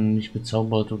 Monete können nicht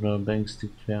bezaubert oder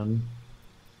beängstigt werden.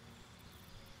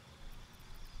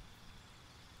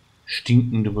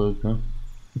 Stinkende Wolke.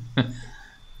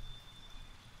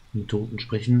 Die Toten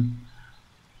sprechen.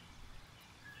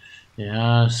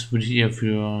 Ja, das würde ich eher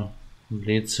für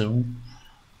Rätsel,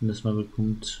 wenn das mal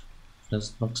bekommt.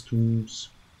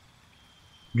 Wachstums.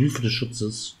 Glyphe des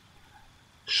Schutzes.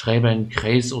 Schreibe einen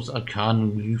Kreis aus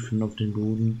arkanen Glyphen auf den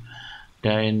Boden,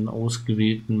 der einen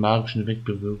ausgewählten magischen Effekt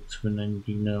bewirkt, wenn ein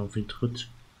Gegner auf ihn tritt.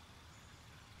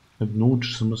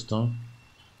 Hypnotisches Muster.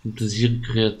 Hypnotisiere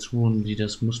Kreaturen, die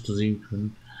das Muster sehen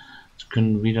können. Sie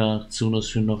können weder Aktion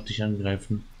ausführen noch dich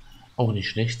angreifen. Auch nicht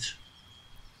schlecht.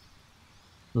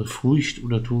 Also Furcht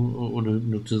oder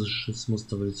hypnotisches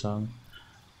Muster, würde ich sagen.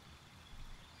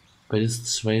 Beides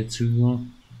 2 Züge.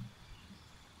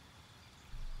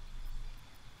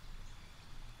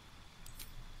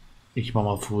 Ich mach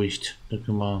mal Furcht. Da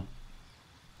können wir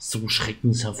so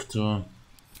schreckenshafte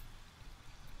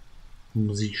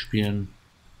Musik spielen,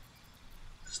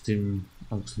 dass dem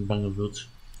Angst und Bange wird.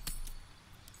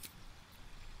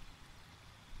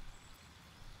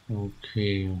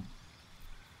 Okay.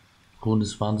 Grund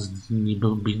des Wahnsinns nie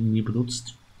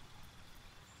benutzt.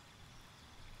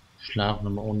 Schlafen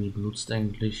haben wir auch nie benutzt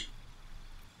eigentlich.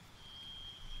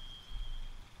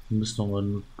 Wir müssen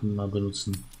noch mal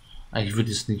benutzen. Ich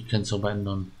würde jetzt nicht kein Zauber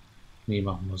ändern. Nee,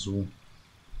 machen wir so.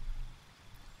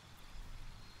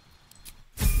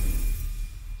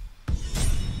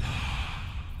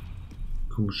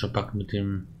 Komischer Bug mit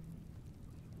dem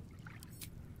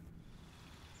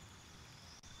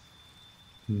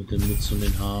Mütze und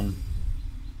den Haaren.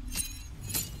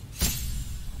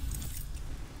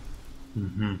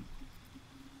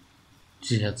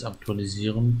 Sicherheits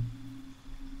aktualisieren.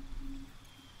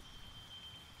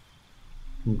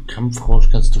 Im Kampfrausch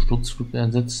kannst du Sturzflug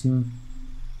einsetzen.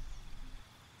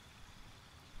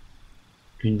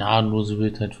 Gnadenlose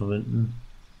Wildheit verwenden.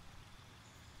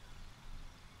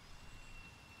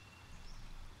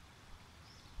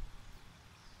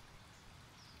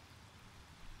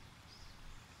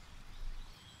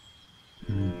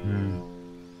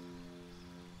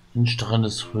 Strand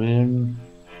des Höhlen.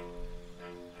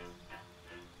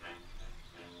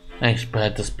 Ich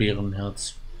behalte das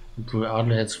Bärenherz. Obwohl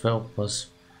Adlerherz wäre auch was.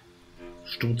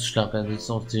 Sturzschlag einsetzt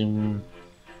auf dem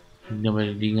aber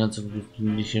die liegen ganz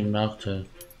nicht im Nachteil.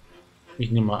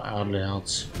 Ich nehme mal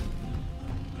Adlerherz.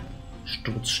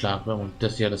 Sturzschlag und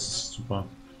das ist super.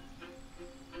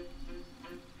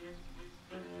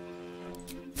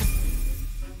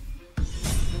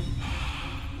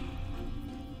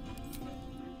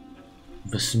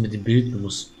 Was ist mit dem Bild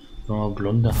los?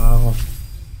 Blonde Haare.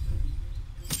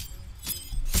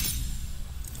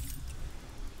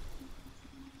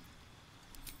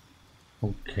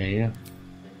 Okay.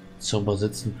 Zauber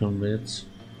setzen können wir jetzt.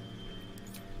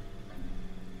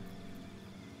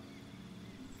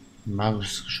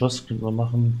 Magisches Geschoss können wir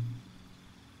machen.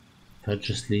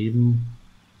 Falsches Leben.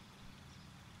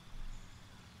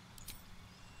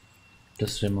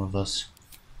 Das wäre mal was.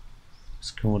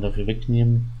 Das können wir dafür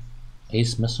wegnehmen.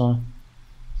 Ace-Messer.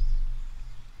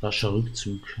 Rascher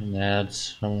Rückzug. Naja,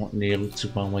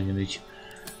 Rückzug machen wir hier nicht.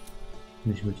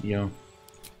 Nicht mit ihr.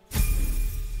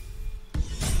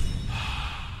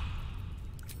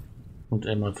 Und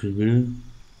einmal für Will.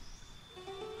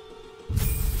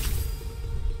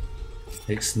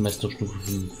 Hexenmeister Stufe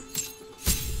 5.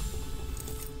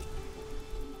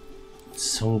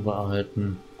 Zauber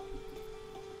erhalten.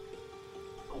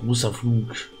 Großer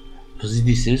Flug. Für sie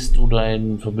dich selbst oder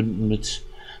einen verbinden mit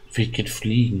Fähigkeit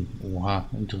Fliegen. Oha,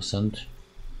 interessant.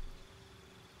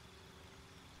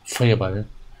 Feuerball.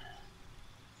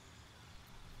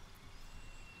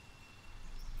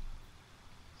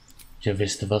 Ja,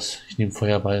 weißt du was? Ich nehme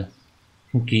Feuerball.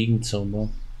 Gegenzauber.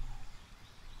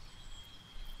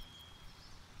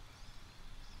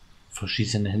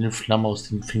 Verschießt eine helle Flamme aus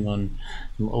den Fingern.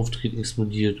 Im Auftritt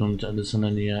explodiert und alles in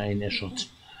der Nähe einäschert.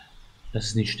 Das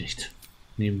ist nicht schlecht.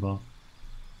 Nehmen wir.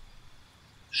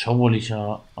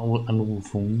 Schauerliche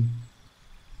Anrufung.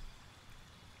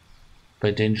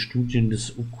 Bei deinen Studien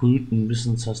des okkulten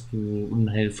Wissens hast du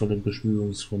unheilvolle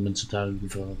Beschwörungsformen zutage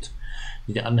gefördert,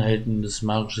 die dir anhaltendes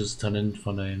magisches Talent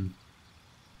verleihen.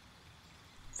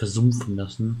 Versumpfen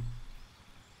lassen.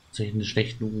 Zeichen des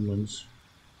schlechten Omens.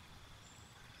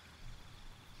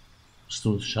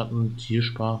 Bist Schatten,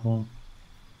 Tiersprache.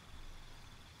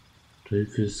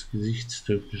 Teufels Gesicht,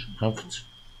 teuflische Kraft.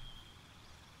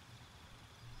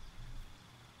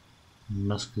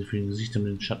 Maske für den Gesicht und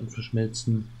den Schatten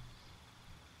verschmelzen.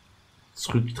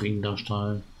 Zurückdringender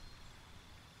Stahl.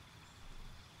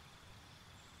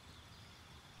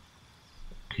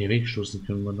 Okay, wegstoßen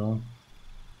können wir da.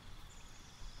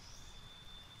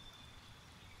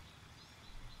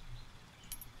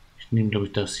 Ich nehme, glaube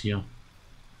ich, das hier.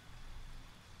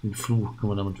 Den Fluch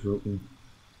können wir damit wirken.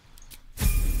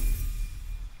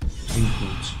 Klingt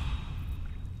gut.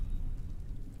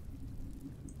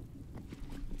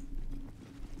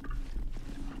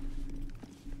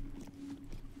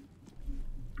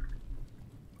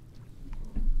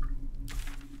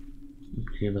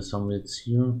 Okay, was haben wir jetzt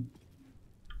hier?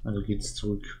 Also geht's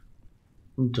zurück.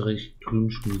 Unterricht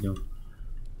Grünschmiede.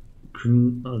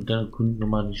 Da erkunden wir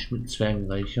mal die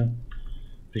Zwergenreiche.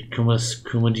 Vielleicht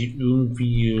können wir die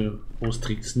irgendwie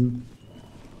austricksen.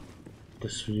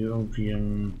 Dass wir irgendwie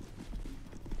einen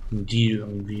Deal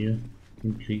irgendwie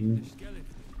hinkriegen.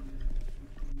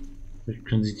 Vielleicht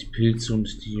können sie die Pilze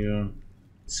und die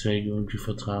Zwerge irgendwie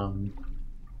vertragen.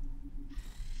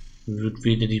 Wird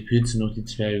weder die Pilze noch die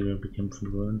Zwerge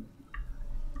bekämpfen wollen.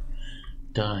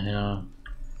 Daher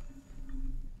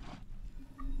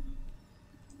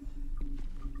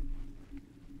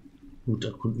gut,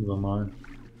 erkunden wir mal.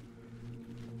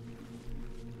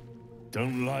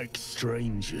 Don't like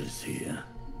strangers here,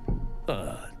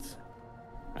 but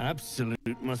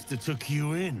Absolute must have took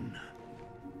you in.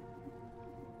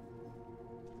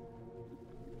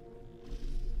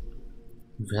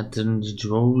 Wer hat denn die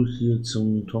Drow hier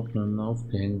zum Trocknen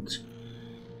aufgehängt?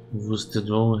 Wo ist der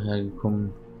Drow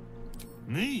hergekommen?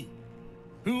 Me?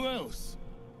 Who else?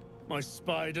 My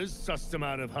spiders sussed them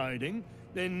out of hiding,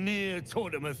 then Near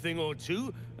taught them a thing or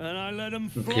two, and I let them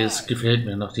fly. Okay, es gefällt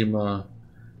mir, nachdem wir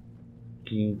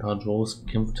gegen ein paar Drows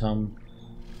gekämpft haben.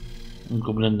 Im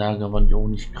Goblin-Lager waren die auch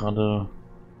nicht gerade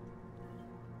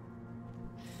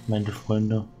meine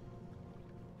Freunde.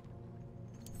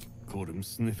 Caught him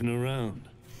sniffing around.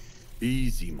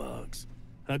 Easy marks.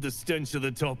 Had the stench of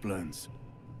the Toplands.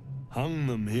 Hung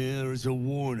them here as a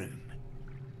warning.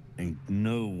 Ain't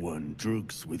no one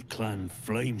drugs with Clan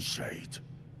Flameshade.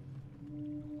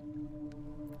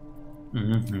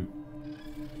 Mhm.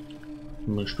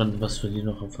 Bin gespannt, was wir hier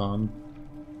noch erfahren.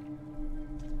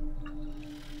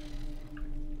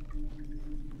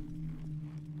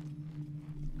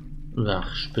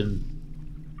 Ach, Spinnen.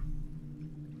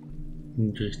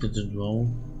 Gerichtete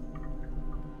Drow.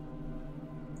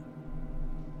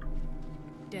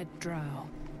 Dead drow,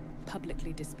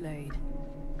 publicly displayed.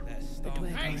 The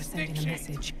Dwerg are sending a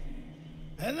message.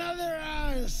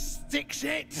 Another stick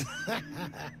shit.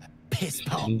 Piss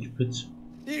pop.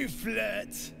 You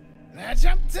flirt. Now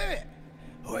jump to it,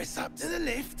 or it's up to the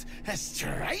lift and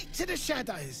straight to the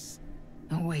shadows.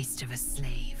 A waste of a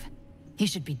slave. He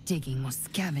should be digging or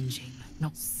scavenging,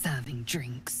 not serving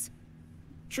drinks.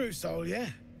 True soul, yeah?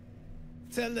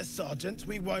 Tell the sergeant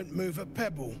we won't move a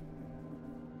pebble.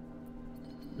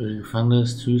 Gefangene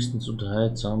ist höchstens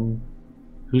unterhaltsam.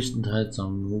 Höchst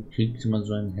unterhaltsam. Wo kriegt man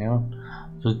so einen her?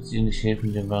 Sollte ihr nicht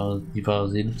helfen, die wahre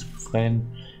Seele zu befreien?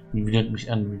 Wie widert mich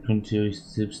an? Wie könnt ihr euch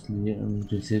selbst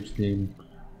leben?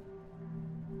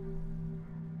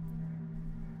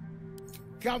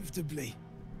 Comfortably.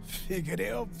 Figured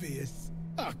it obvious.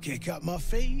 I'll kick up my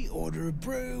feet, order a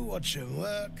brew, watch them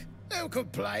work. They'll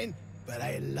complain, but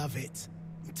they love it.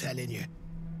 I'm telling you.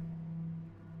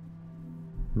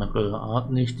 Mag eure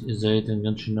Art nicht, ihr seid ein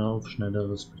ganz schöner Aufschneider,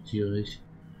 respektiere ich.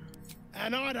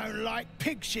 And I don't like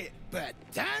pig shit, but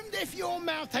damned if your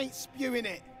mouth ain't spewing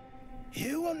it.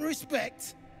 You want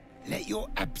respect? Let your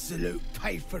absolute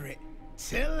pay for it.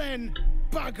 Till then,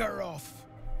 bugger off.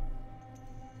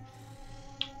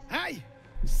 Hey,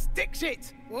 stick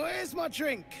shit! Where's my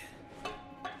drink?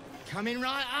 Coming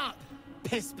right up,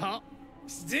 piss pot.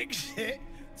 Stick shit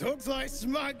talks like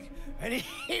smug, and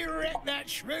he wrecked that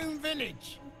shroom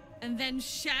village. And then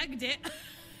shagged it.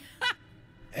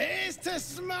 Here's to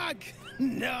smug,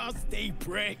 nasty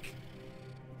prick.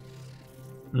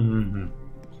 Mhm.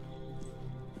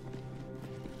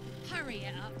 Hurry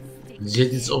it up, stick. Sie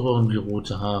hat jetzt auch irgendwie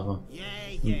rote Haare.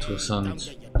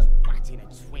 Interessant.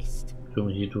 Können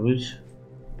wir hier durch?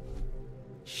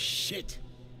 Shit.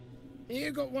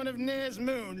 You got one of Nair's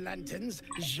moon lanterns,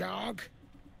 Jarg?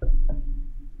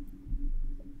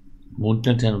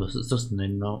 Mondlaterne, was ist das denn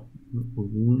genau?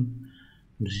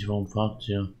 Warum fragt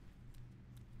ihr?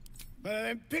 Well,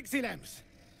 them pixie lamps.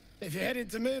 If you're heading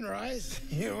to Moonrise,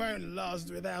 you won't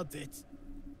last without it.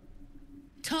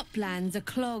 Toplands are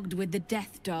clogged with the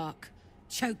death dark.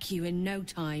 Choke you in no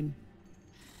time.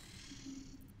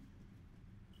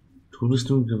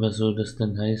 Todesdunkel, was soll das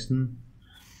denn heißen?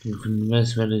 Den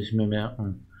Weiß werde ich mir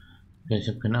merken. Ja, ich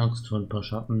habe keine Angst vor ein paar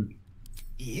Schatten.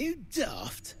 You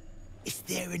daft? It's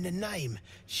there in the name.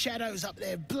 Shadows up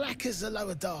there black as the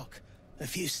lower dark. A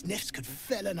few sniffs could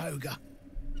fell an ogre.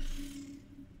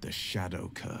 The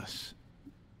shadow curse.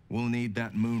 We'll need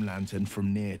that moon lantern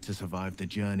from Nier to survive the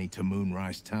journey to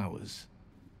Moonrise Towers.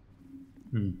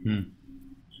 Mhm.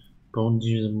 Bauen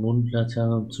diese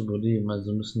Mondlaterne, um zu überleben,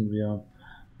 also müssen wir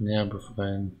Nier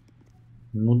befreien.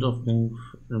 Im Notaufgang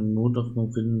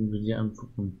finden wir die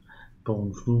Antworten.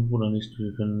 Bauen Fluch oder nicht,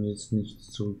 wir können jetzt nicht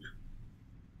zurück.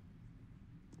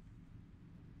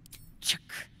 Chuck.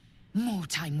 More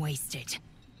time wasted.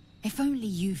 If only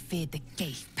you feared the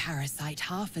gate parasite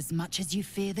half as much as you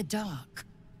fear the dark.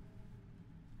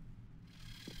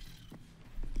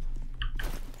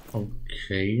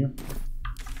 Okay.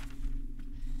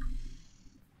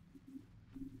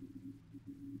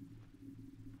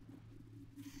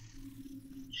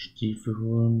 Stiefel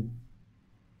holen.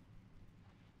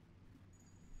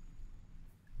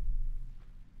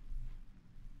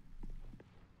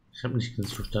 Ich habe nicht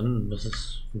ganz verstanden, was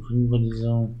ist, wohin war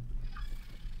dieser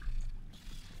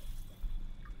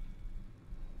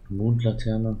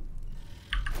Mondlaterne?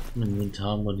 Im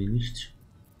Inventar haben wir die nicht.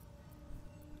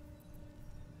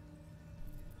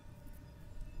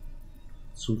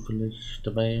 Zufällig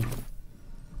dabei.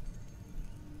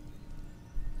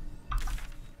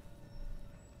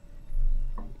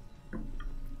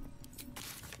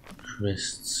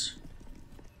 Quests.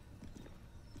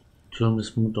 Turm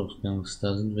des Mondaufgangs,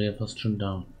 da sind wir ja fast schon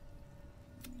da.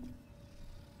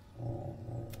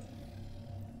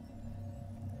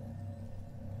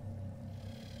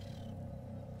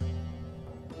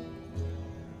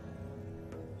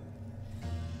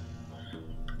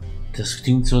 Das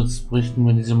klingt so, als bräuchten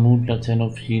wir diese Mondlaterne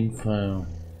auf jeden Fall.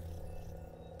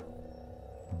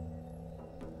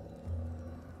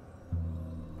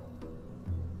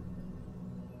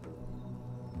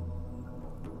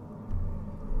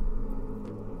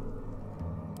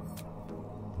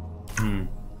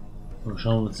 Dann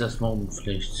schauen wir uns erstmal um,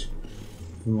 vielleicht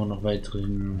finden wir noch weitere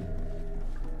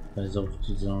Hinweise auf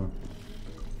dieser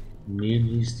Mail,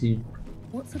 hieß die.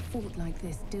 What's a fort like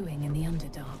this doing in the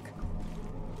Underdark?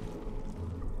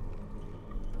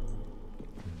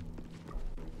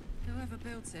 Whoever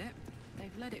built it,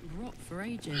 they've let it rot for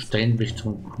ages.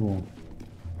 Steinrichtung Kur.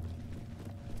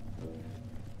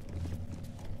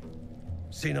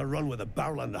 Seen her run with a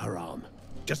barrel under her arm.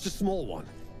 Just a small one,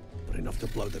 but enough to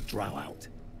blow the drow out.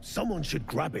 Someone should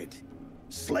grab it.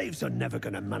 Slaves are never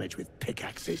gonna manage with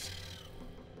pickaxes.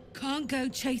 Can't go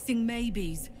chasing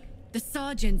maybes. The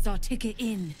sergeant's our ticket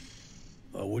in.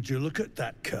 Oh, would you look at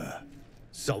that, Kerr?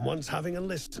 Someone's having a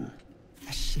listen.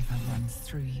 A shiver runs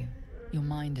through you. Your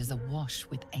mind is awash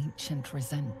with ancient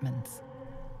resentments.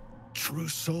 True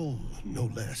soul,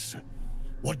 no less.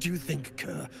 What do you think,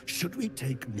 Kerr? Should we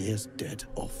take Nir's dead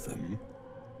off them?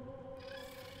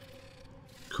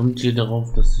 Kommt ihr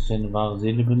darauf, dass ich eine wahre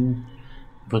Seele bin?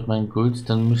 Wird mein Kult,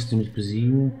 dann müsst ihr mich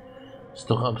besiegen? Ist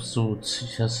doch absurd.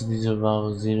 Ich hasse diese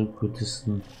wahre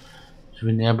Seele-Kultisten. Ich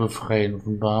will Nier befreien.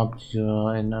 Offenbar habt ihr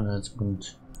einen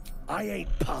Anhaltspunkt.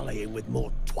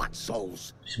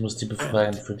 Ich muss die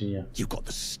befreien für die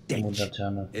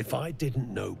Mondlaterne. If I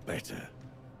didn't know better,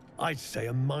 I'd say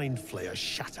a mind flayer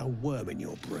shat a worm in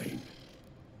your brain.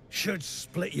 Should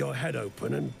split your head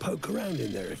open and poke around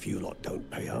in there if you lot don't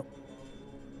pay up.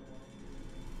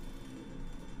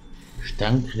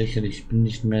 Stank lächerlich, ich bin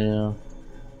nicht mehr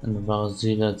eine wahre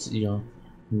Seele als ihr.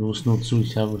 Los nur zu,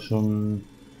 ich habe schon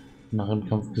nach dem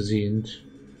Kampf gesehnt.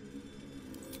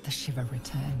 The shiver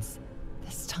returns.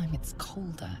 This time it's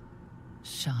colder,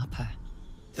 sharper.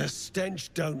 The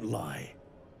stench don't lie.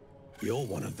 You're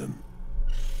one of them.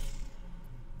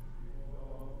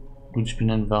 Gut, ich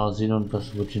bin ein wahrer Seele und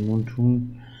was wollt ihr nun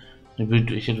tun? Dann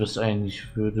bildet euch etwas ein.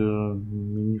 Ich würde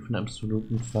mich von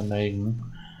Absoluten verneigen.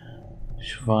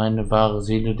 Ich war eine wahre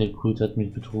Seele, der Kult hat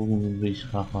mich betrogen und nun will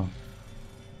ich Rache.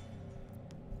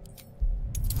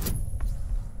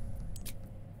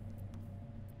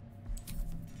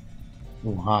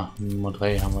 Oha, Nummer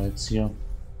 3 haben wir jetzt hier.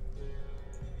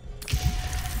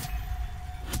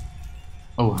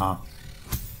 Oha.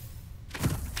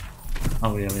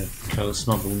 Aber ja, wir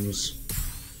Charisma-Bonus.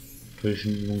 Durch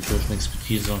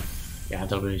Expertise. Ja,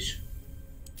 dadurch.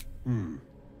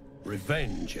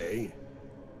 Revenge, eh?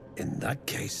 In that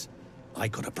case, I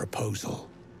got a proposal.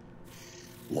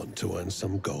 Want to earn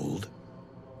some gold?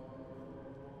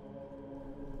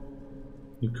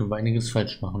 Hier können wir einiges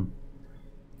falsch machen.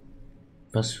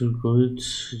 Was für Gold?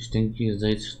 Ich denke, ihr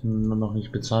seid nur noch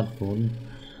nicht bezahlt worden.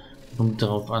 Kommt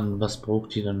darauf an, was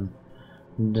braucht ihr dann?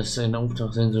 Wenn das ein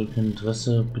Auftrag sein soll, kein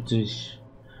Interesse, bitte ich,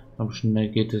 ob schon mehr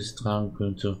Geld es tragen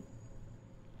könnte.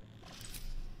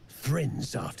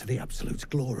 Thrin's after the absolute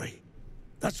glory.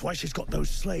 That's why she's got those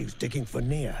slaves digging for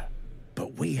Nia.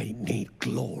 But we ain't need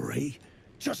glory,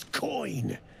 just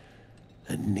coin.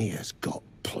 And Nia's got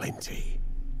plenty.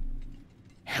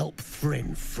 Help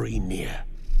Thrin free Nia.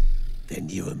 Then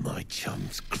you and my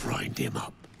chums grind him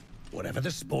up. Whatever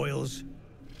the spoils,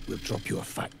 we'll drop you a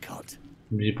fat cut.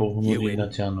 Wir brauchen nur die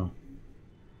Laterne.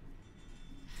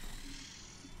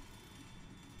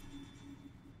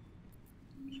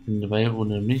 Ich bin dabei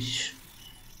ohne mich.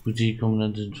 Gut, die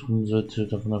Kommandante tun sollte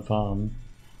davon erfahren.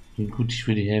 Den gut ich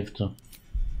für die Hälfte.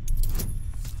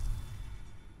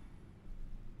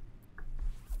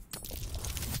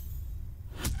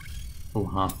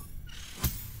 Oha.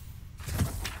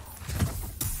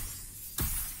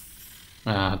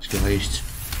 Ja, hat gereicht.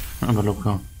 Aber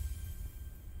locker.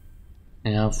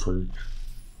 Erfolg.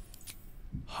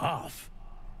 Half?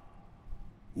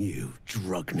 You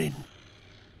drugnin.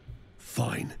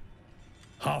 Fine.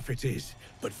 Half it is.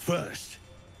 But first,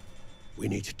 we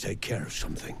need to take care of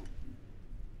something.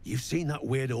 You've seen that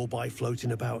weird orbi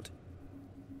floating about?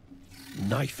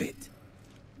 Knife it.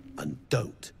 And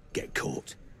don't get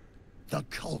caught. The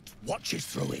cult watches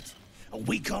through it. And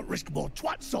we can't risk more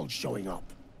twat souls showing up.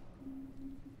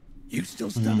 You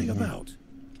still standing about?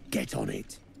 Get on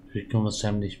it. Wie können wir es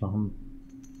heimlich machen?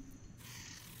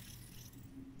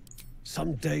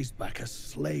 Some days back, a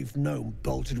slave gnome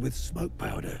bolted with smoke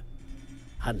powder.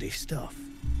 Handy stuff.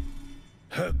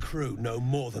 Her crew know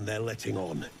more than they're letting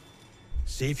on.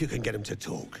 See if you can get him to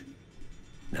talk.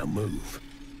 Now move.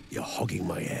 You're hogging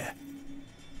my air.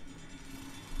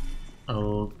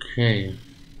 Okay.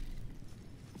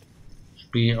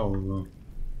 Spielauge.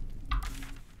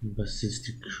 Was ist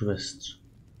die Quest?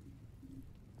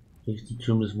 Durch die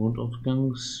Türme des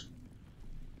Mondaufgangs.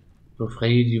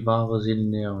 Befreie die wahre Seele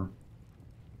näher.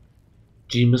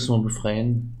 Die müssen wir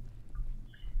befreien.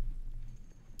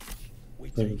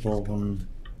 Wir brauchen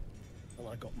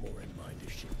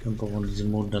diese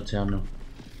Mondlaterne.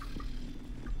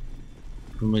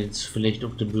 Wenn wir jetzt vielleicht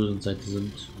auf der bösen Seite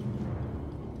sind.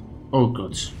 Oh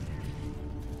Gott.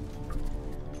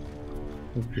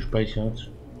 Wird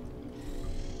gespeichert.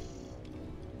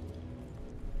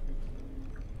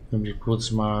 Wenn wir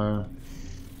kurz mal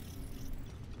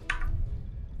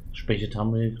gespeichert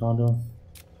haben wir hier gerade.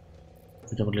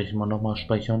 Wird aber gleich immer noch mal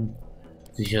speichern.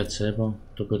 Sicherheitshalber.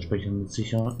 Doppelt speichern mit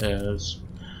sicher.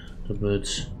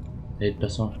 Doppelt hält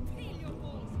besser.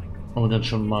 Und dann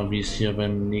schon mal, wie es hier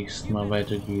beim nächsten Mal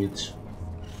weitergeht.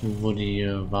 Wo die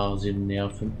wahre Seele näher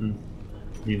finden.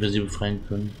 Wie wir sie befreien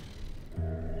können.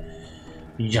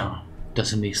 Ja,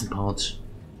 das im nächsten Part.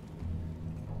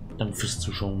 Danke fürs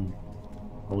Zuschauen.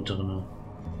 Haut drin.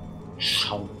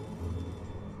 Ciao.